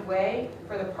United Way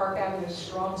for the Park Avenue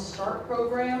Strong Start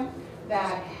program.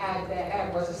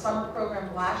 that was a summer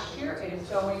program last year. It is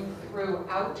going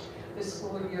throughout the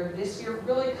school year this year,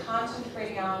 really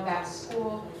concentrating on that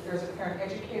school. There's a parent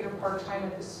educator part-time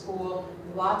at the school,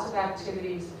 lots of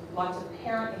activities, lots of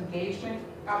parent engagement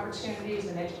opportunities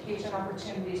and education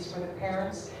opportunities for the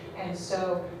parents. And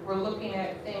so we're looking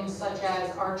at things such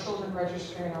as, are children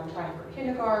registering on time for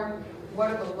kindergarten? What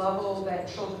are the level that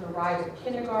children arrive at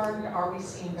kindergarten? Are we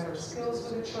seeing better skills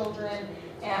with the children?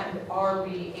 And are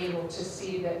we able to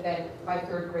see that by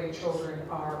third grade children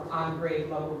are on grade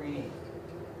level reading?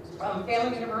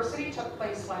 Family University took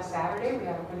place last Saturday.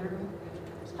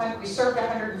 We served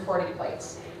 140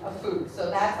 plates of food. So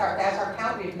that's our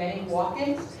count. We had many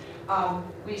walk-ins.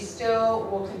 We still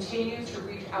will continue to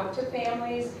reach out to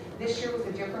families. This year was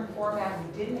a different format.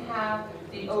 We didn't have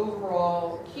the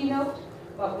overall keynote,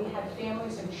 but we had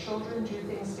families and children do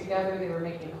things together. They were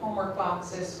making homework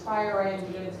boxes, fire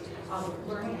engines,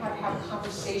 learning how to have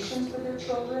conversations with their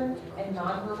children and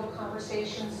nonverbal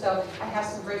conversations. So I have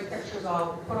some great pictures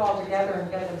I'll put all together and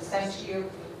get them sent to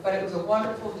you. But it was a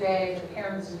wonderful day. The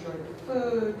parents enjoyed the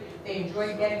food. They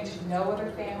enjoyed getting to know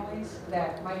other families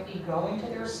that might be going to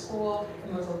their school.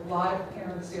 And there was a lot of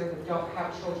parents there that don't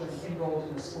have children enrolled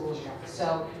in the schools yet.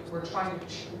 So we're trying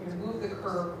to move the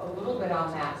curve a little bit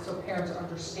on that so parents are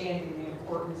understanding the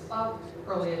importance of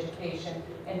early education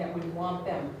and that we want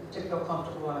them to feel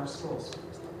comfortable in our schools.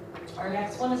 Our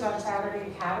next one is our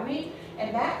Saturday Academy,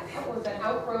 and that was an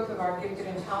outgrowth of our Gifted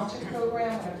and Talented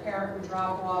program when a parent would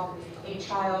drop off a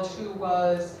child who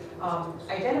was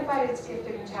identified as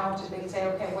gifted and talented. They'd say,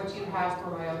 okay, what do you have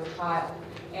for my other child?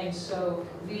 And so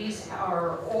these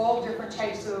are all different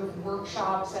types of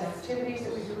workshops and activities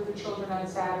that we do with the children on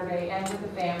Saturday and with the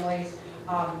families.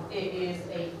 It is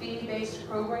a fee-based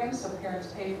program, so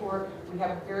parents pay for it. We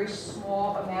have a very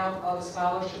small amount of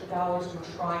scholarship dollars. We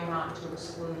try not to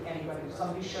exclude anybody. If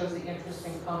somebody shows the interest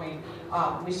in coming,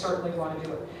 we certainly want to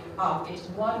do it. It's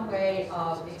one way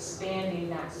of expanding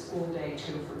that school day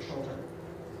too for children.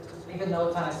 Even though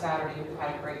it's on a Saturday, we've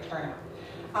had a great turnout.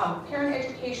 Parent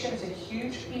education is a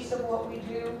huge piece of what we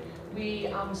do.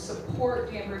 We support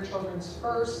Danbury Children's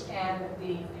First and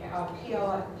the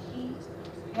PLFP,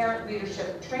 Parent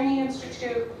Leadership Training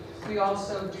Institute. We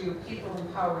also do People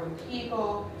Empowering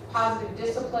People, Positive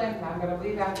Discipline. I'm going to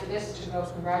leave after this to go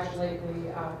congratulate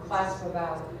the class of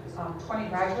about 20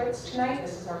 graduates tonight.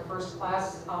 This is our first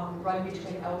class run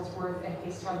between Ellsworth and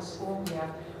Haystown School. We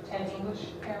have 10 English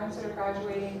parents that are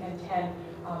graduating and 10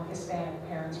 Hispanic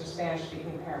parents or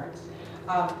Spanish-speaking parents.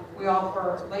 We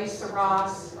offer Les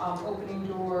Seuras, Opening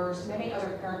Doors, many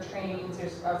other parent trainings.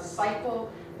 There's a cycle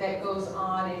that goes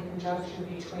on in conjunction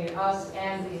between us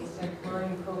and the Extended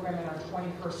Learning Program and our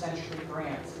 21st Century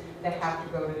grants that have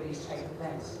to go to these type of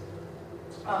things.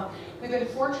 We've been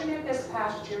fortunate this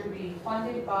past year to be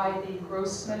funded by the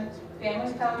Grossman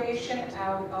Family Foundation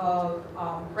out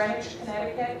of Greenwich,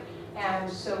 Connecticut.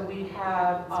 And so we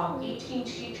have 18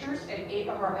 teachers at 8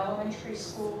 of our elementary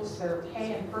schools that are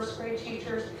K and first grade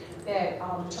teachers that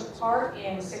took part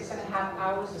in 6.5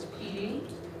 hours of PD.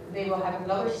 They will have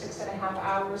another 6.5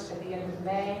 hours at the end of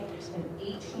May and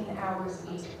 18 hours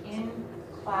each in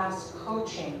class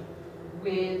coaching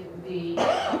with the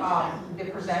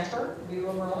presenter,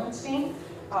 Leila Merlinstein,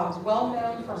 well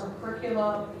known for her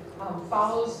curriculum,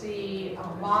 follows the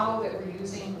model that we're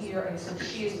using here, and so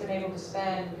she has been able to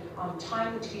spend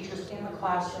time with teachers in the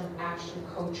classroom actually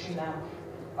coaching them,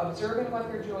 observing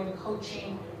what they're doing,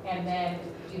 coaching, and then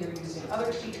either using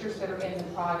other teachers that are in the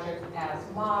project as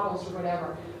models or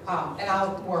whatever, and I'll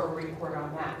have more of a report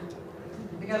on that.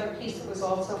 The other piece that was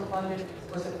also funded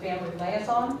was a family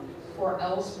liaison for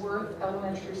Ellsworth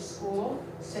Elementary School.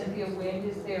 Cynthia Wind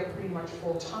is there pretty much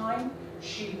full-time.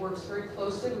 She works very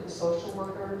closely with the social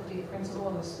worker, the principal,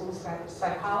 and the school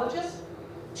psychologist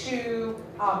to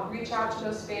reach out to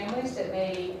those families that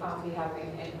may be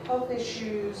having any health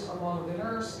issues, along with a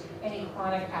nurse, any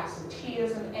chronic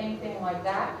absenteeism, anything like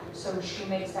that. So she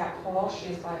makes that call.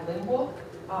 She is bilingual.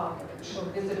 She'll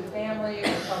visit a family, or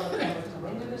tell the family to come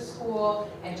into the school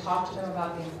and talk to them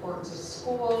about the importance of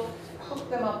school, hook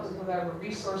them up with whatever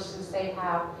resources they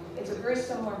have. It's a very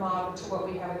similar model to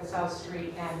what we have at South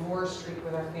Street and Moore Street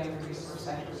with our family resource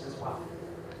centers as well.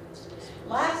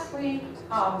 Lastly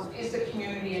is the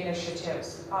community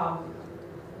initiatives.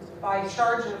 By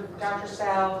charge of Dr.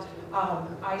 Sal,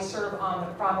 I serve on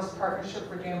the Promise Partnership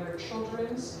for Danbury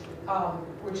Children's,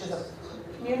 which is a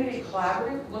community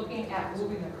collaborative looking at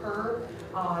moving the curve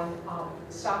on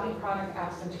stopping chronic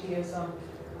absenteeism,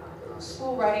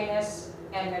 school readiness,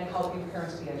 and then helping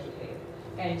parents be educated.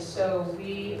 And so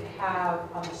we have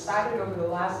decided over the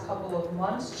last couple of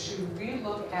months to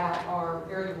relook at our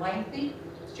very lengthy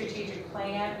strategic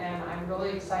plan, and I'm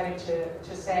really excited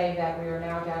to say that we are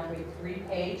now down to a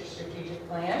 3-page strategic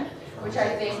plan, which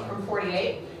I think from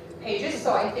 48 pages,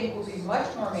 so I think will be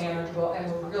much more manageable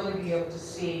and we'll really be able to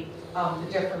see the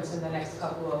difference in the next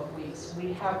couple of weeks.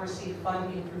 We have received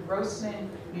funding through Grossman,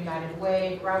 United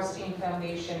Way, Graustein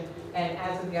Foundation, and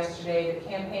as of yesterday, the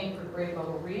Campaign for Grade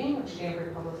Level Reading, which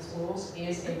Danbury Public Schools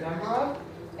is a member of,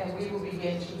 and we will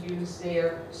begin to use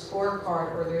their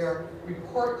scorecard or their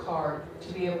report card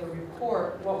to be able to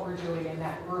report what we're doing in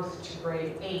that birth to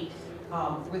grade 8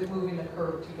 with moving the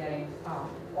curve to getting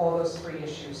all those 3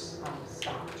 issues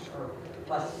stopped or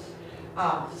less.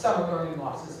 Some are learning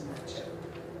losses in there too.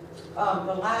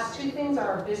 The last 2 things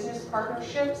are our business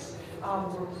partnerships.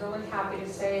 We're really happy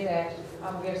to say that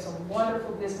we have some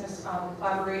wonderful business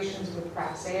collaborations with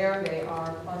Praxair. They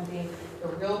are funding the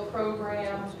REAL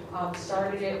program.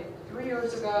 Started it 3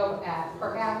 years ago at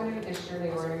Park Avenue. This year they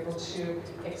were able to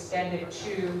extend it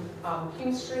to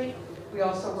King Street. We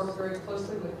also work very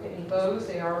closely with Pitney Bowes.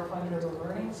 They are a funder of the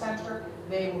Learning Center.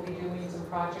 They will be doing some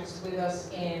projects with us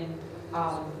in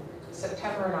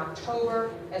September and October,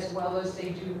 as well as they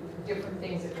do different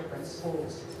things at different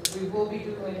schools. We will be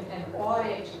doing an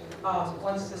audit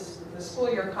once the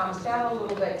school year comes down a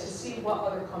little bit to see what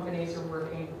other companies are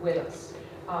working with us.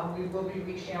 We will be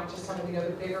reaching out to some of the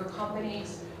other bigger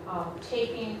companies,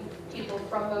 taking people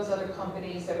from those other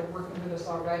companies that are working with us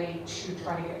already to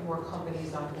try to get more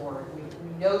companies on board. We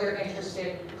know they're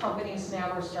interested. Companies now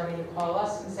are starting to call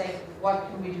us and say, what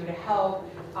can we do to help?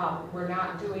 We're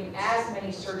not doing as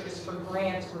many searches for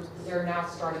grants. They're now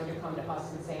starting to come to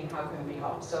us and saying, how can we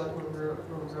help? So we're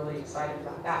really excited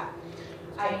about that.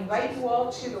 I invite you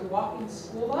all to the walking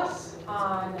school bus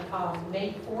on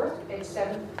May 4th at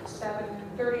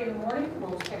 7:30 in the morning.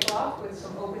 We'll kick off with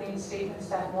some opening statements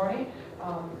that morning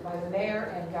by the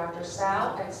mayor and Dr.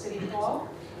 Sal at City Hall.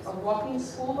 A walking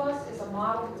school bus is a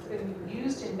model that's been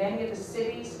used in many of the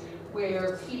cities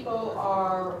where people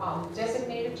are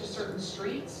designated to certain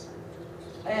streets,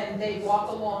 and they walk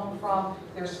along from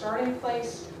their starting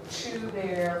place to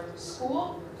their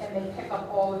school, and they pick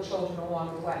up all the children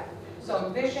along the way. So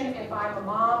envision if I'm a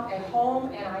mom at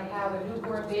home and I have a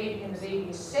newborn baby and the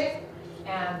baby is sick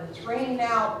and it's raining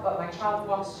out, but my child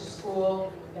walks to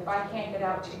school. If I can't get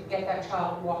out to get that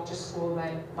child to walk to school,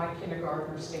 then my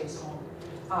kindergartner stays home.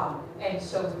 And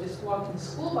so with this walking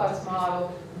school bus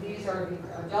model, these are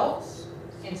the adults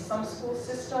in some school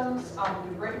systems.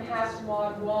 New Britain has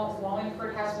one,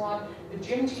 Wallingford has one. The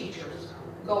gym teachers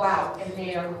go out and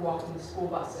they are walking school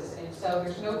buses. And so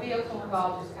there's no vehicle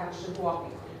involved, it's actually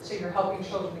walking. So you're helping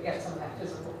children to get some of that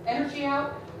physical energy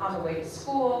out on the way to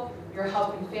school. You're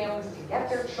helping families to get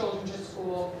their children to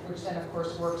school, which then of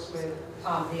course works with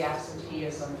the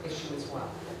absenteeism issue as well.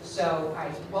 So I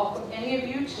welcome any of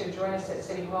you to join us at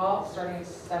City Hall starting at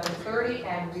 7:30,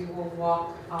 and we will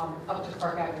walk up to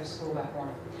Park Avenue School that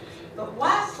morning. But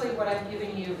lastly, what I'm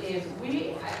giving you is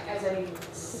we, as a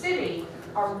city,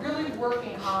 are really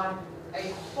working on a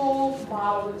whole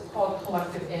model that's called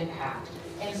collective impact.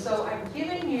 And so I've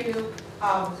given you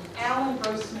Alan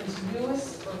Grossman's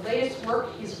latest work.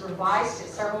 He's revised it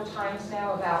several times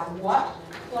now about what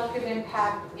collective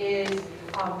impact is.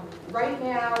 Right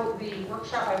now, the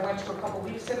workshop I went to a couple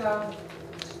weeks ago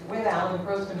with Alan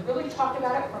Grossman really talked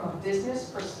about it from a business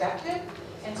perspective.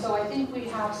 And so I think we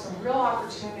have some real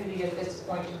opportunity at this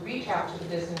point to reach out to the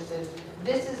businesses.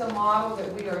 This is a model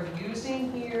that we are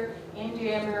using here in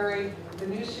Danbury. The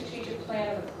new strategic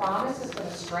plan of the promise is going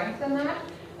to strengthen that.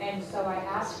 And so I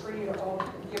ask for you to all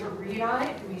give a read on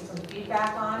it, give me some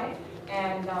feedback on it,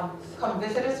 and come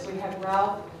visit us. We had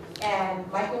Ralph and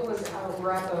Michael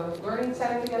were at the Learning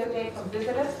Center the other day. Come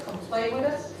visit us, come play with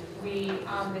us. We,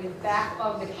 on the back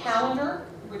of the calendar,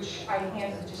 which I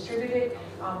hand distributed,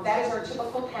 that is our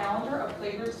typical calendar of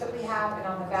playgroups that we have, and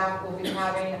on the back we'll be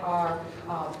having our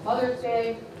Mother's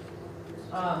Day,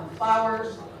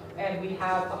 flowers, and we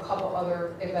have a couple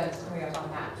other events coming up on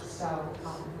that. So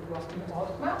we welcome you all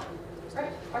to come out.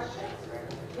 Great, questions?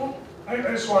 Yeah. I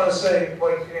just want to say,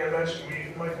 like Ann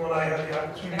mentioned, Michael and I had the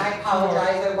opportunity. And I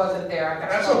apologize, I wasn't there.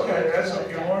 That's okay, that's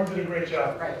okay. Lauren did a great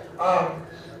job. Right.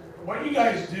 What you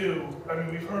guys do, I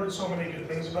mean, we've heard so many good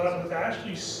things about it, but to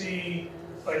actually see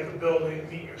like the building,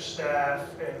 meet your staff,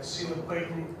 and see the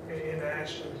playgroup in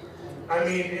action, I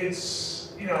mean,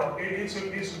 it's, you know, it's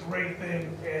a great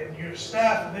thing, and your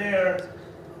staff there,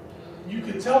 you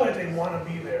can tell that they want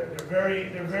to be there.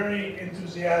 They're very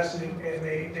enthusiastic, and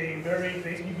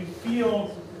you can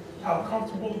feel how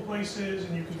comfortable the place is,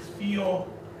 and you can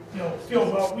feel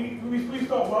we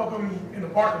felt welcome in the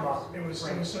parking lot. It was,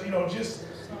 just,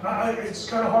 it's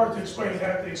kind of hard to explain, you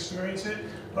have to experience it,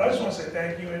 but I just want to say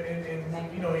thank you,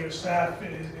 and your staff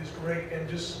is great, and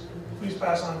just please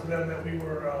pass on to them that we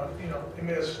were, it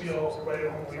made us feel right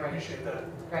at home. We appreciate that.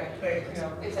 Right. Thank you.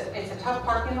 It's a tough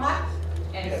parking lot,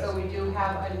 and Yes. so we do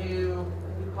have a new,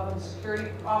 we call them security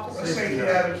officers. Safety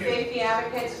advocate. Safety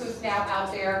advocates who's now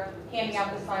out there handing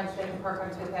out the signs that you can park on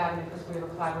Fifth Avenue because we have a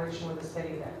collaboration with the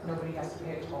city that nobody has to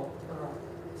pay a toll for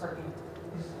parking.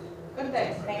 Good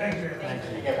things, thank you. Thank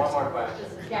You get one more question.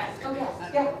 Yes, oh yes,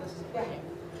 yeah.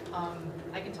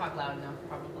 I can talk loud enough,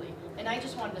 probably. And I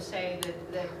just wanted to say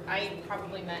that I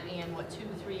probably met Ann,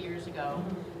 2-3 years ago,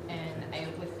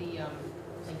 and with the,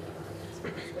 thank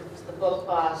you. It's the book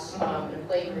class and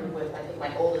play group with, I think,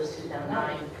 my oldest, who's now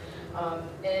 9.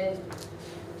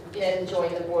 And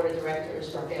joined the board of directors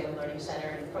for Family Learning Center.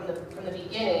 And from the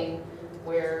beginning,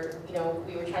 where,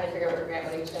 we were trying to figure out where grant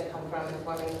money was going to come from and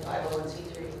forming the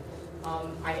 501c3.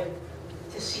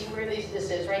 To see where this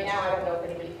is right now, I don't know if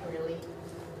anybody can really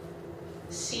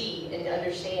see and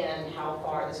understand how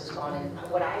far this has gone, and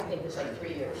what I think is like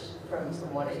 3 years from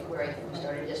where I think we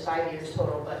started, just 5 years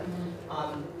total. But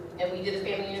and we did a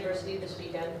family university this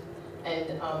weekend,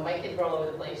 and my kids were all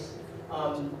over the place.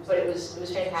 But it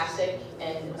was fantastic,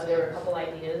 and there were a couple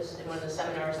ideas in one of the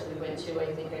seminars that we went to.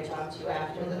 I think I talked to you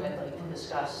after that I'd like to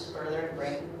discuss further and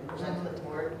bring and present to the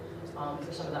board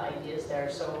for some of the ideas there.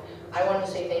 So I want to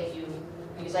say thank you,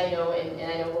 because I know,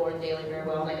 and I know Lauren Daly very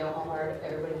well, and I know how hard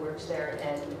everybody works there,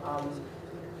 and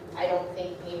I don't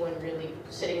think anyone really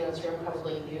sitting in this room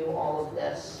probably knew all of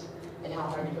this and how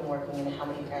hard you've been working and how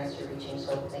many parents you're reaching.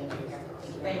 So thank you.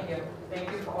 Thank you.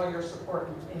 Thank you for all your support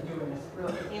in doing this.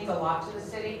 Really, it means a lot to the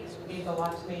city, it means a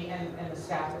lot to me and the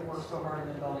staff that works so hard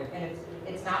in the building. And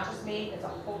it's not just me, it's a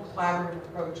whole collaborative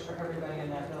approach for everybody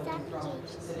in that building, from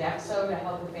Sodexo to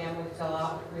help the family fill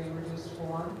out free and reduced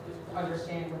form, to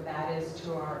understand what that is,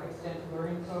 to our extended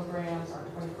learning programs, our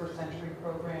 21st century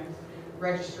programs.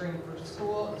 Registering for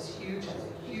school is huge, that's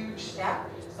a huge step.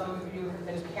 Some of you have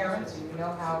been parents and you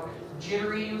know how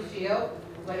jittery you feel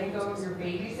letting go of your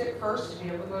babies at first to be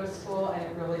able to go to school, and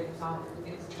it really,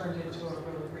 it's turned into a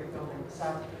really great building. So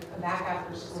come back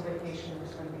after school vacation,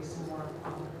 there's going to be some more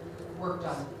work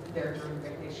done there during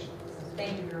vacation. So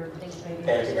thank you very much.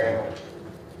 Thank you very much.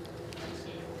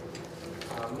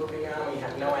 Moving on, we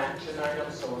have no action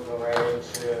items, so we'll go right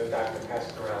into Dr.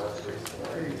 Castarella's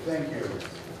report. Thank you.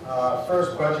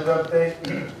 First budget update.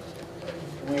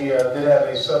 We did have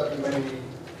a subcommittee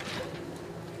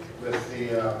with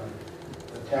the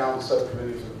town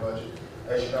subcommittee for the budget.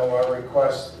 As you know, our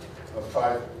request of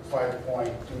 5.2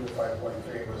 to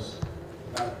 5.3 was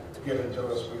not given to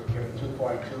us. We were given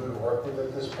 2.2 to work with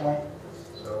at this point.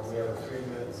 So we have a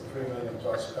 $3 million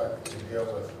plus cut to deal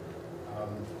with.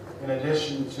 In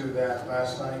addition to that,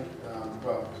 last night,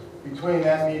 between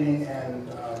that meeting and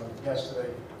yesterday,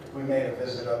 we made a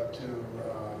visit up to,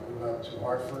 we went up to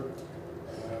Hartford.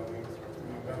 We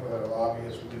met with our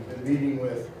lobbyists. We've been meeting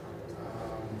with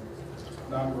a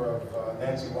number of,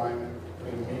 Nancy Wyman,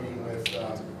 we've been meeting with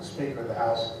Speaker of the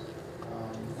House.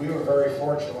 We were very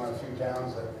fortunate on a few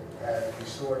towns that had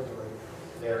restored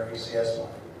their ECS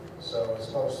money. So it's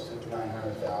close to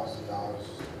 $900,000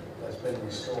 that's been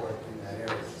restored in that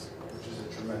area, which is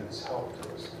a tremendous help to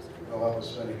us. It'll help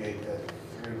us mitigate that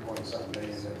 3-point-something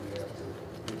million that we have to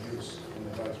reduce in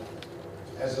the budget.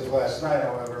 As of last night,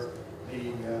 however,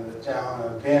 the town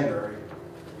of Danbury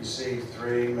received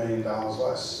 $3 million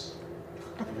less,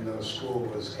 even though the school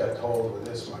was kept whole with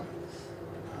its money.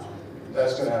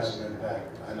 That's going to have some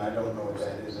impact, and I don't know what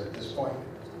that is at this point.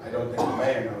 I don't think the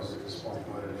mayor knows at this point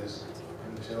what it is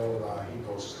until he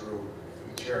goes through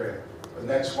each area. But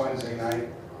next Wednesday night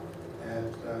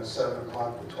at 7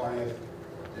 o'clock, the 20th,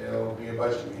 there'll be a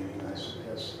budget meeting. I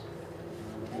suggest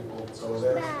people go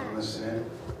there and listen in.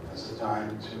 That's the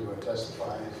time to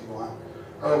testify if you want.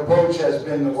 Our approach has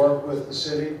been to work with the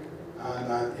city,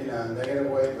 not in a negative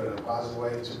way, but in a positive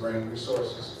way, to bring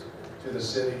resources to the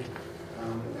city.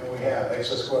 And we have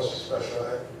excess cost of special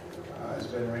ed has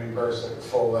been reimbursed at the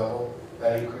full level.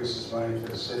 That increases money to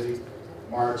the city.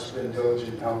 Mark's been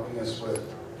diligent in helping us with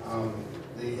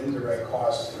the indirect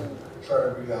costs and try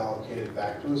to reallocate it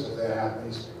back to us. If that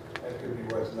happens, that could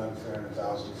be worth another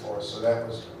 $300,000 for us. So that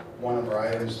was one of our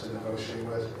items to negotiate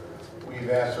with. We've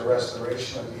asked for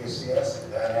restoration of the ECS.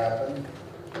 That happened.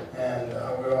 And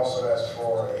we also asked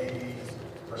for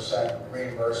 80%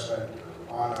 reimbursement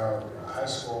on our high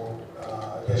school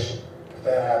addition. If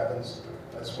that happens,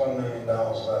 that's $1 million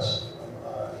less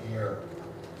a year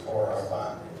for our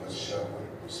bond, which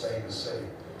would stay in the city.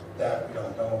 that we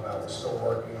don't know about. We're still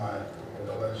working on it with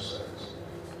the legislators.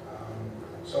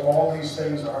 So all these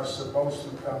things are supposed to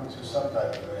come to some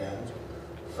type of an end.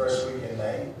 First week in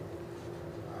May.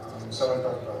 Someone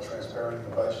talked about transparent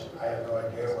the budget. I have no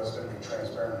idea what's going to be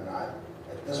transparent or not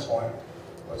at this point.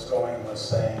 What's going and what's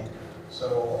staying.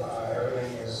 So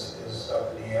everything is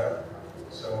up in the air.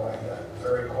 So I'm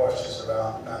very cautious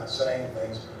about not saying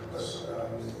things.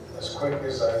 As quick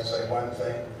as I say one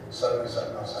thing, suddenly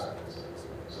something else happens.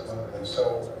 Some other things.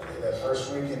 So that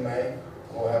first week in May,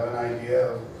 we'll have an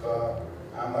idea of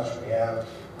how much we have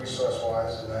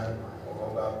resource-wise, and then we'll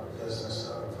go about the business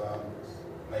of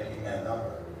making that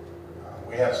number.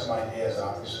 We have some ideas,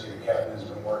 obviously, the cabinet has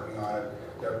been working on it.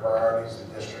 Their priorities,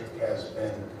 the district has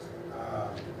been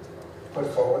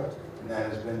put forward, and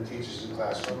that has been teachers in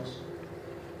classrooms.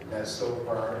 And that's still a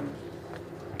priority.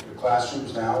 The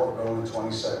classrooms now are going to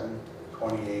 27,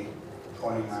 28,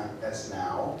 29, that's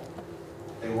now.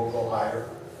 They will go higher.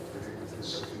 We did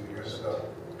this a few years ago.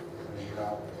 As you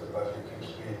know, the budget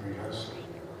keeps being reduced.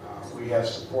 We have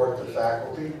support the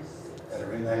faculty that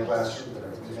are in that classroom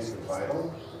that we think are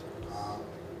vital.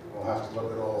 We'll have to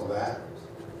look at all of that.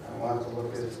 And we'll have to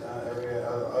look at every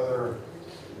other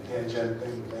tangent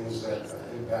things that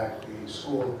impact the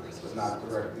school, but not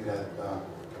directly that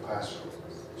the classroom.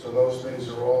 So those things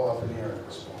are all up in the air at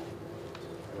this point.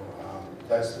 So,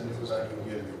 that's the news I can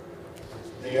give you.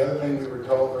 The other thing we were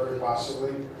told, very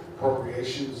possibly,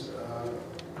 appropriations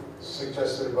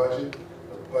suggested a budget.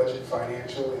 The budget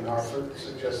financial in Hartford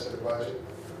suggested a budget.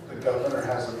 The governor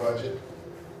has a budget.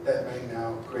 That may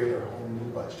now create a whole new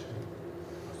budget.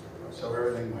 So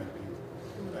everything might be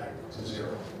back to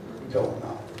zero. We don't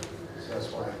know. So that's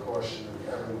why I caution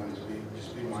everyone to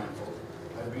just be mindful.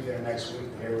 I'll be there next week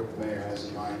to hear what the mayor has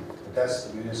in mind. But that's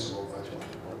the municipal budget.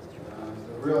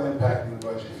 The real impacting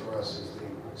budget for us is the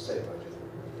state budget.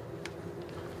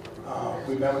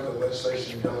 We met with the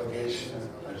legislation delegation, and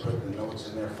I put the notes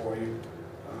in there for you.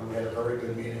 We had a very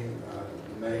good meeting.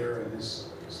 The mayor and his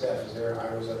staff is there.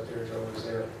 I was up there, Joe was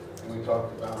there, and we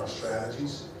talked about our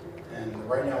strategies. And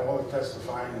right now, all the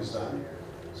testifying is done.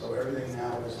 So everything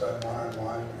now is done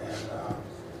one-on-one and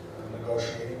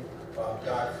negotiating. Bob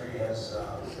Godfrey has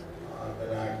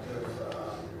been active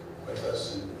with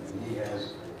us, and he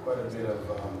has quite a bit of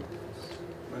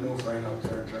maneuvering up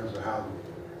there in terms of how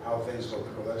things go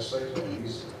through the legislature. And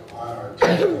he's on our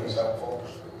team. He's helpful,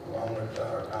 along with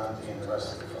our Conti and the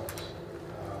rest of the folks.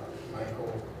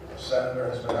 Michael, the senator,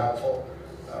 has been helpful.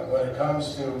 When it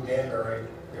comes to Danbury,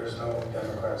 there's no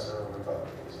Democrats or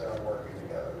Republicans. They're all working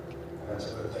together, and that's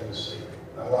a good thing to see.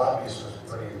 The lobbyist was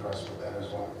pretty impressed with that as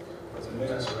well. But the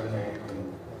minutes are in there, you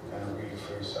can kind of read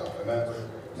for yourself. I met with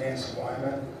Nancy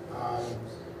Wyman. I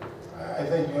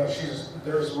think, you know,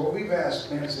 there's what we've asked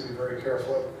Nancy to be very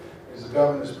careful of, is the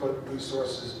governor's put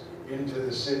resources into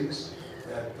the cities,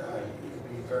 that he'd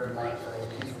be very mindful of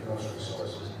keeping those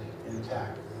resources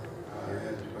intact.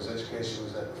 And because education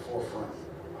was at the forefront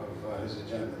of his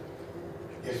agenda.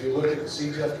 If you look at the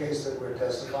CJEF case that we're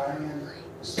testifying in,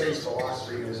 the state's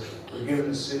philosophy is we're giving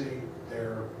the city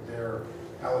their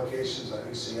allocations on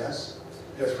ECS,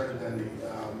 different than the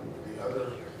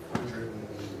other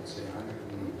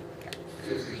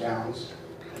 150 towns,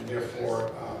 and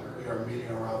therefore we are meeting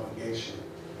our obligation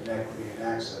in equity and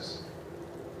access.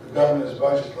 The governor's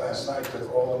budget last night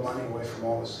took all the money away from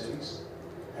all the cities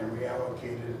and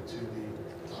reallocated it to the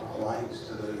alliance,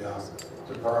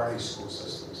 to priority school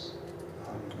systems.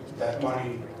 That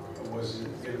money was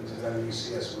given to them in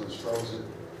ECS when it was frozen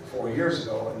 4 years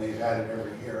ago, and they've had it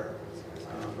every year.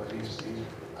 But I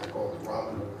call it the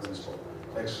Robin Hood principle,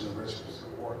 takes from the rich to the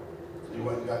poor. He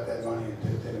went and got that money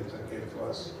and did it and gave it to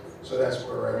us. So that's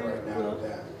where we're at right now with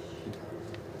that.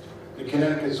 The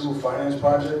Connecticut Zoo Finance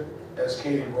Project, that's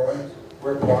Katie Roy.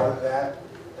 We're part of that.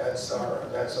 That's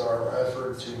our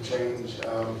effort to change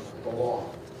the law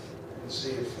and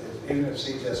see if even if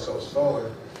CJS goes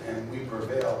forward and we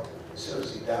prevail,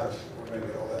 seriously doubt if we're going to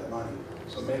get all that money.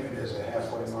 So maybe there's a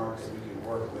halfway mark that we can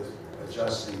work with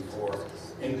adjusting for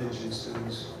indigent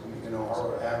students. You know,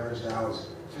 our average now is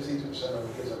 52% of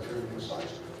the kids are free reduced lunch.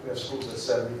 We have schools at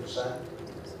 70%,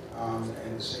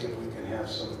 and to see if we can have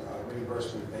some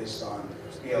reimbursement based on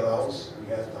ELLs. We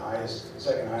have the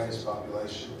second highest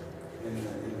population in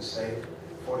the state.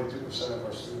 42% of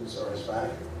our students are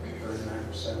Hispanic,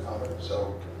 39% other.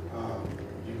 So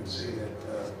you can see that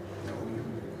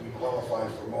we qualify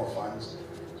for more funds.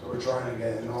 So we're trying to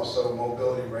get, and also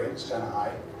mobility rate is kind of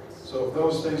high. So if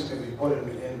those things can be put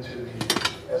into the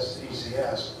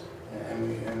ECS and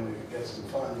we get some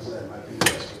funds, that might be the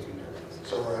best we can do.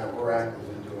 So we're active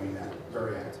in doing that,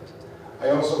 very active. I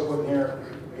also put in here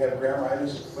we have grant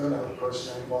writers, we don't have a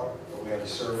person anymore, but we have a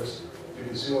service. You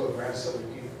can see all the grants that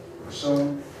we keep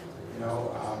pursuing,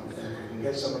 and if we can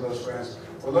get some of those grants.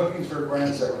 We're looking for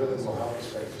grants that really will help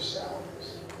us pay for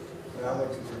salaries. We're not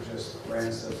looking for just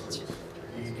grants that for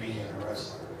ED and the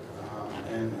rest.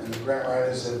 And the grant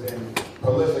writers have been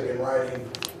prolific in writing,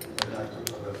 but not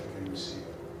too prolific in receiving.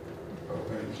 But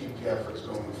we're going to keep the efforts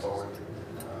going forward.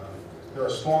 There are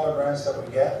smaller grants that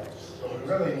we get, but we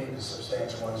really need the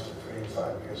substantial ones for 3 to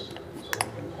 5 years so we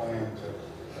can plan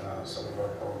to some of our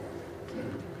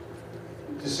programs.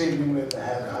 This evening we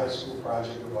had a high school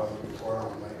project we'll have before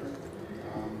on later.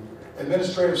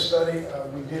 Administrative study,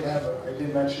 I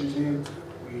did mention to you,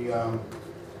 we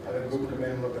had a group come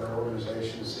in and look at our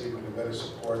organization to see if we can better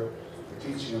support the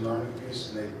teaching and learning piece,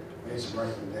 and they made some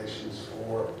recommendations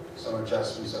for some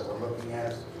adjustments that we're looking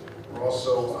at. We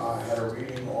also had a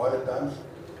reading audit done,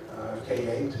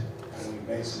 K-8, and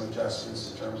we made some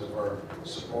adjustments in terms of our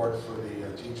support for the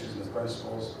teachers and the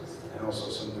principals, and also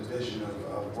some division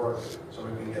of work, so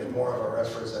we can get more of our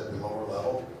efforts at the lower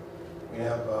level. We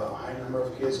have a high number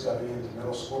of kids coming into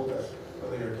middle school that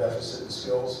really are deficit in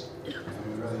skills, and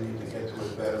we really need to get to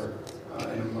it better,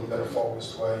 in a better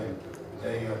focused way, and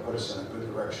they put us in a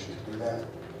good direction to do that.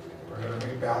 We're going to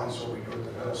rebalance what we do at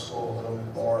the middle school a little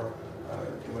bit more,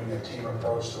 doing a team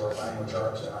approach to our language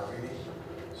arts and our reading.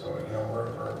 So,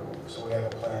 so we have a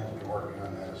plan to be working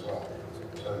on that as well.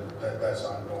 So that's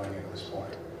ongoing at this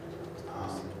point.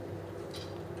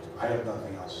 I have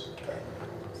nothing else. Thank you.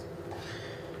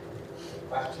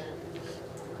 Question?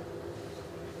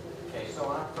 Okay, so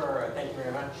thank you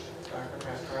very much, Dr.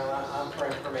 Pascarella. For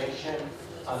information,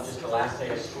 just the last day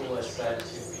of school is set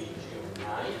to be June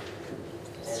 9th.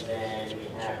 And then we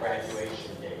have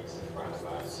graduation dates in front of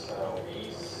us. So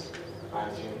East on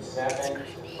June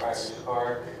 7th, Rogers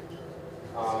Park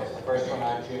is the first one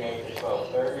on June 8th at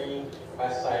 12:30.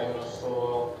 West Side Middle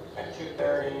School at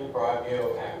 2:30,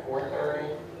 Broadview at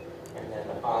 4:30. And then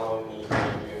the following week,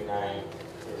 June 9th,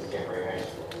 is Danbury High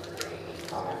School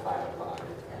at 5 o'clock.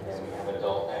 And then we have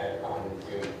adult ed on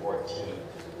June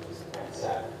 14th at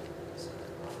 7.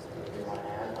 Do you want to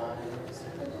add on it?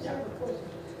 I just have a question.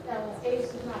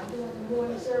 ACE is not doing the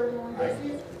morning ceremony this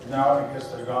year? No, I guess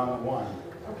they're gone to one.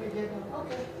 Okay, they're going,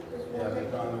 okay. Just Yeah, wanna they've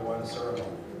make- gone to one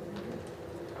ceremony.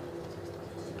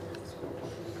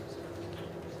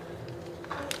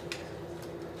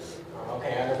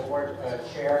 Okay, under board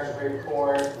chair's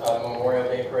report, Memorial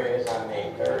Day Parade is on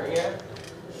May 30th.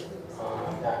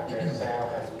 Dr. Sal,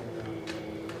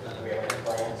 do we have any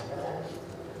plans for that?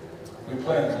 We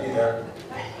plan to be there.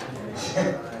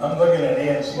 I'm looking at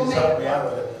Ann, she's helping me out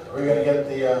with it. Are we gonna get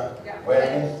the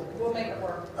wagon? We'll make it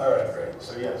work. All right, great.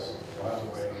 So yes, we'll have a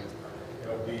wagon.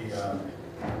 It'll be down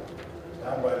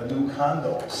by the new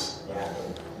condos. Yeah.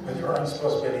 But there aren't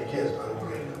supposed to be any kids, but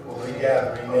we'll be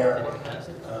gathering there.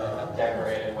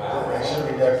 Decorated well. It should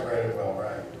be decorated well,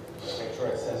 right? Just make sure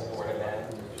it says Board of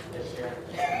Ed this year.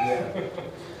 Yeah.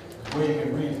 Well, you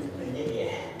can read it.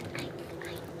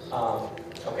 Yeah.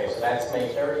 Okay, so that's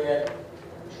May 30th.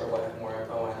 I'm sure we'll have more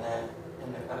info on that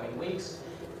in the coming weeks.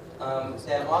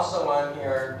 Then also on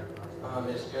here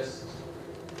is just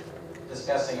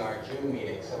discussing our June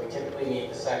meeting. So we typically meet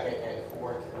the second and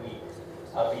fourth week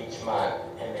of each month,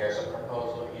 and there's a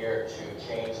proposal here to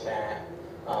change that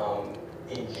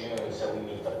in June, so we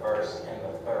meet the first and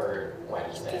the third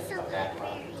Wednesday of that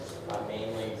month,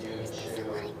 mainly due to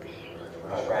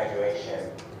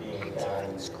graduation being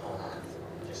done,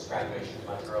 just graduation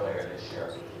much earlier this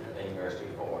year than years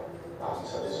before.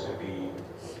 So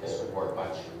this would work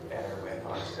much better with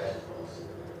our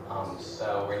schedules.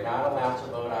 So we're not allowed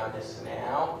to vote on this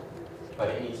now, but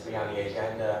it needs to be on the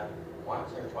agenda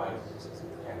once or twice.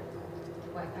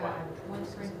 Yeah.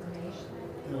 Once for information,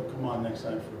 It'll come on next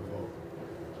time for a vote.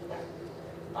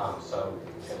 So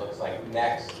it looks like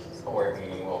next board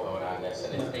meeting we'll vote on this,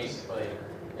 and it's basically,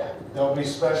 yeah. There'll be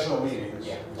special meetings,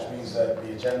 Yeah. which means that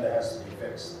the agenda has to be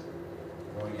fixed.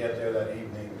 When we get there that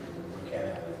evening, we can't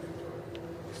add anything to it.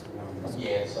 It's the one.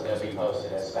 Yeah, so they'll be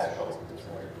posted as special.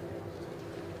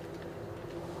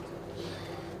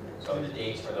 So the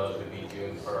dates for those would be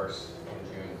June 1st and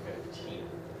June 15th.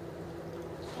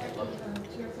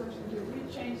 Chairperson, did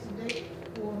we change the date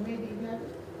for May the 11th?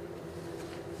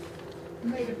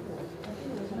 May the 4th. I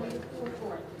think it was May the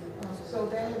 4th. So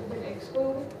that has been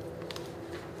excluded.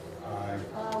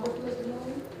 With Mr.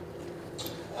 Mooney?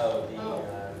 Oh,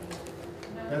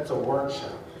 That's a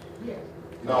workshop. Yes.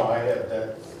 No, I had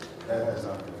that has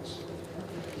nothing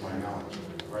to my knowledge.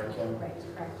 Right, Kim? Right,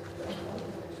 correct.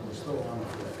 So we're still on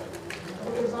with that.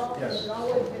 It was Yes. it's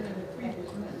always been in the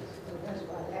previous minutes, so that's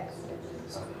why I asked.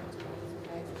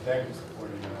 Thank you for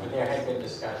pointing that out. There had been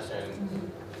discussion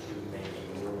to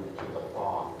maybe move to the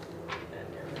fall, and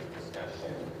there was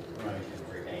discussion Right. to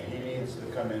remain. He needs to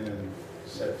come in and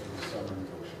set for the summer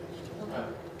negotiation.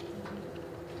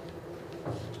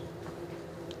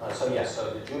 So yes, so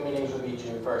the June meetings will be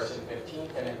June 1st and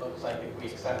 15th, and it looks like if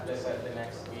we accept this at the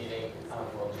next meeting,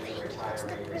 we'll do a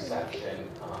retiree reception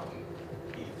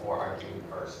before our June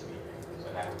 1st meeting.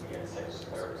 So that would be at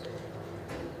 6:30.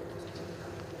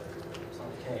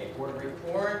 Okay, board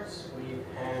reports. We've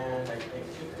had, I think,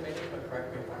 2 committees, but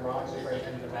correct me if I'm wrong,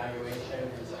 superintendent evaluation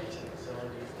and sites and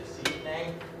facilities this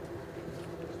evening.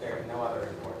 There are no other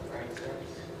reports, right,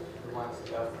 Sims? Who wants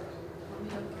to go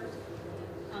first?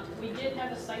 We did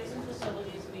have a sites and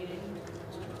facilities meeting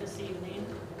this evening.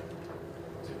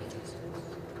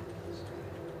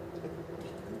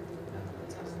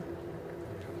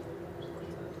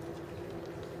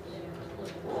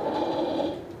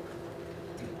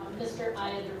 Mr.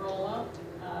 Iadarola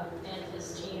and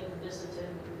his team visited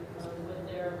with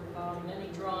their many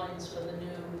drawings for the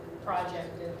new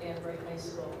project at Danbury High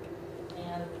School.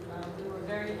 And we were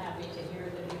very happy to hear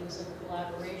that he was in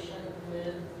collaboration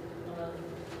with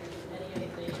many of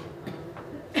the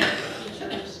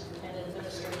teachers and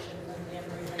administration from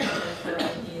Danbury High School for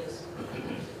ideas.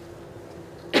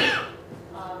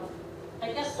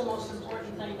 I guess the most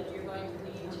important thing that you're going to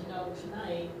need to know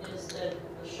tonight is that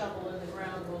the shovel in the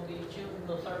ground will be June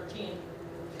the 13th,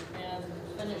 and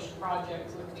the finished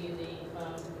project would be the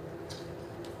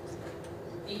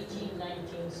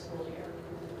 18-19 school year.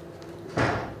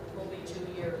 Will be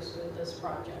 2 years with this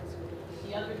project.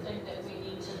 The other thing that we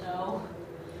need to know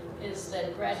is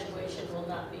that graduation will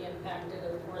not be impacted,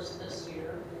 of course, this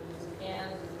year.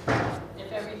 And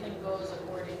if everything goes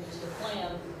according to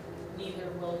plan, neither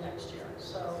will next year.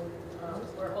 So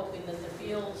we're hoping that the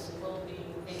fields will be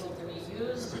able to be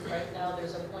used. Right now,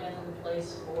 there's a plan in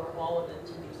place for all of it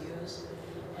to be used.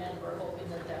 And we're hoping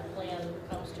that that plan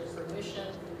comes to fruition.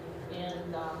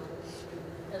 And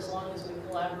as long as we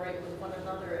collaborate with one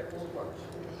another, it will work.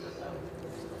 So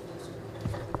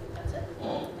that's it.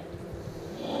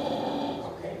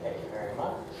 Okay, thank you very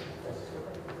much.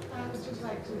 I would just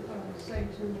like to say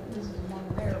to Mrs.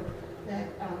 Montero that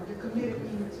the committee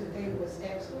meeting today was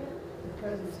excellent. The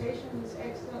presentation was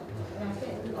excellent. And I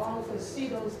think we all could see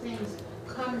those things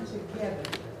coming together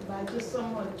by just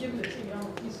someone giving it to you on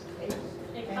a piece of paper.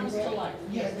 It And comes to life.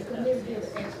 Yes, the committee did an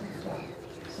excellent job.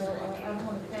 So I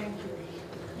want to thank you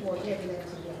for getting that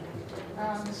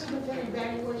together. The superintendent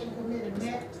evaluation committee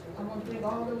met. I want to thank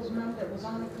all those members that was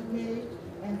on the committee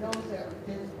and those that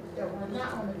were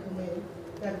not on the committee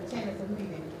that attended the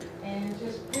meeting. And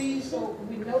just please, so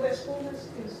we know that school is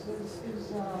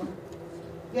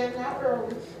getting out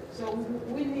early, so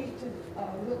we need to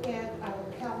look at our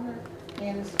calendar,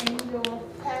 and it's in your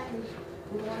package.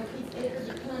 We want to keep April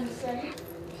the 27th,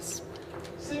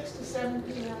 6 to 7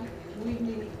 p.m. We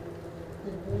need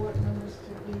the board members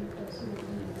to be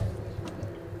superintendent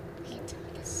evaluation.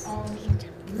 On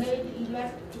May the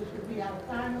 11th, which will be our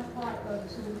final part of the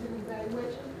superintendent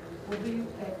evaluation, will be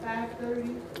at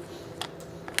 5:30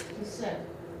 to 7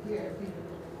 here at B.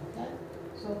 Okay?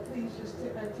 So please just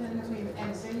attend the meeting,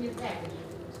 and it's in your package.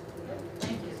 Okay?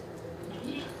 Thank you.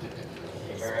 Thank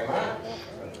you very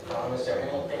much. Is there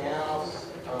anything else?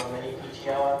 Any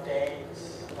PTO updates?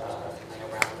 I know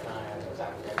Ralph and I was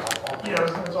out there about that. Yeah, I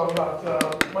was going to talk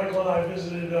about, Michael and I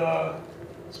visited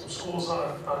some schools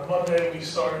on Monday. We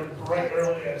started right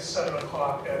early at 7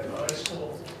 o'clock at the high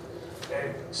school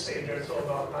and stayed there till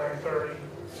about 9:30.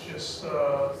 Just,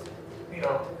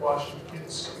 watching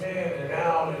kids come in and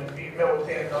out, and we met with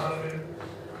Dan Donovan.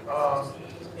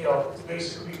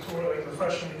 Basically touring the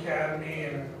freshman academy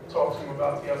and talked to him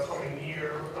about the upcoming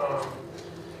year.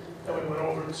 Then we went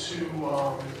over to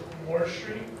Moore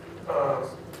Street,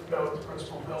 met with the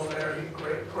principal Bill there. He's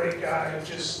a great guy.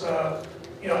 Just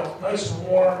nice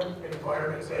warm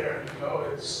environment there.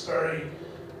 It's very,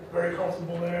 very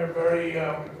comfortable there. Very,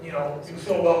 you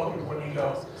feel welcomed when you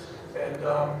go. And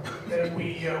then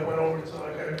we went over to,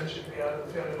 like I mentioned,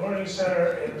 the Family Learning Center,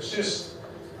 and it's just,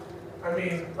 like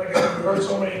I said, we've heard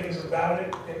so many things about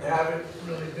it and haven't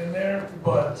really been there,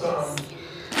 but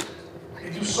they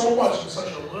do so much in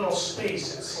such a little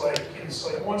space. It's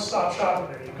like one-stop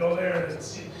shopping there. You go there and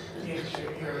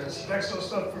there's next to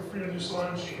stuff for free to do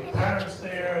lunch. You get parents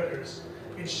there.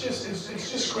 It's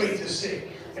just great to see.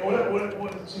 And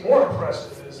what's more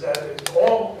impressive is that it's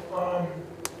all on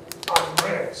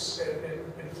grants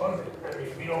and funding.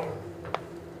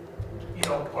 We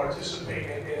don't participate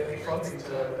in any funding to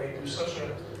them. They do such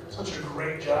a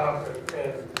great job,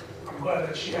 and I'm glad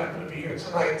that she happened to be here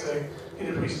tonight to get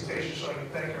a presentation so I can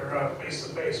thank her face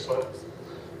to face. But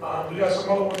We got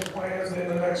some other ones planned in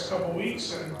the next couple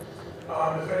weeks, and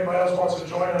if anybody else wants to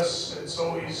join us, it's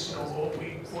always,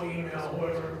 we'll email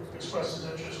whoever expresses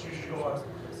interest. We should go on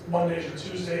Mondays or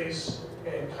Tuesdays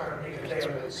and kind of make a day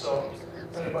of it. So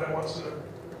if anybody wants to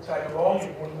tag along,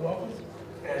 you're more than welcome.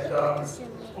 And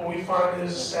what we find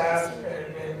is staff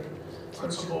and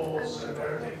principals and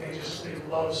everything,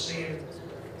 they love seeing,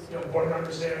 board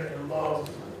members there, and they love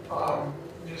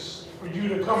just for you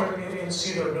to come and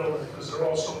see their building, because they're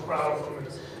all so proud of them,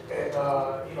 and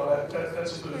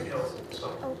that's a good feeling.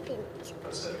 So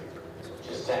that's it.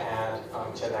 Just to add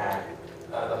to that,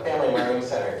 the Family Learning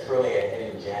Center is truly a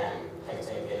hidden gem, I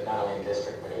think, not only in the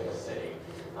district but in the city.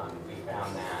 We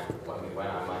found that when we went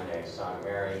on Monday, so I'm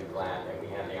very glad that we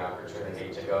had the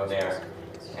opportunity to go there.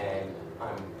 And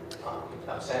I'm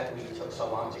upset we took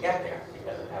so long to get there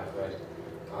because of how good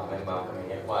and welcoming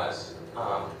it was.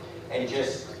 And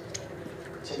just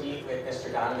to meet with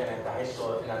Mr. Donovan at the high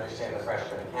school and understand the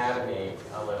freshman academy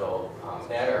a little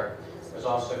better was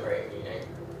also a great meeting.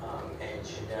 And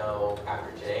to know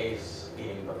after today's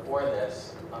meeting before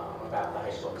this about the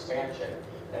high school expansion,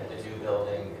 that the new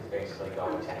building is basically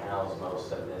going to house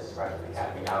most of this freshman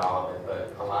academy, not all of it,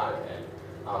 but a lot of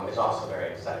it, is also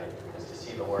very exciting, because to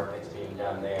see the work that's being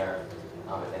done there,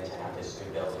 and then to have this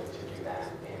new building to do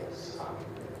that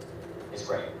is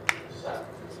great. So,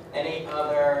 any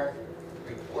other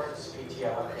reports,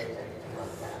 PTO updates, anything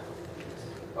like that?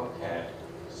 Okay,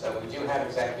 so we do have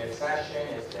executive session.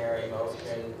 Is there a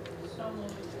motion? So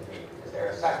moved. Is there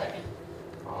a second?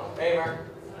 All in favor?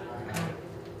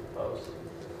 Opposed?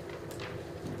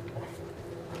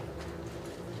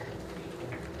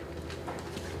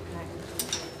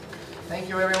 Thank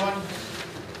you, everyone.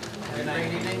 Have a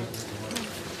great evening.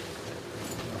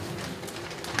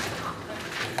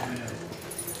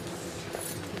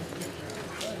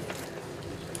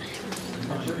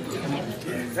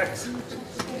 Next.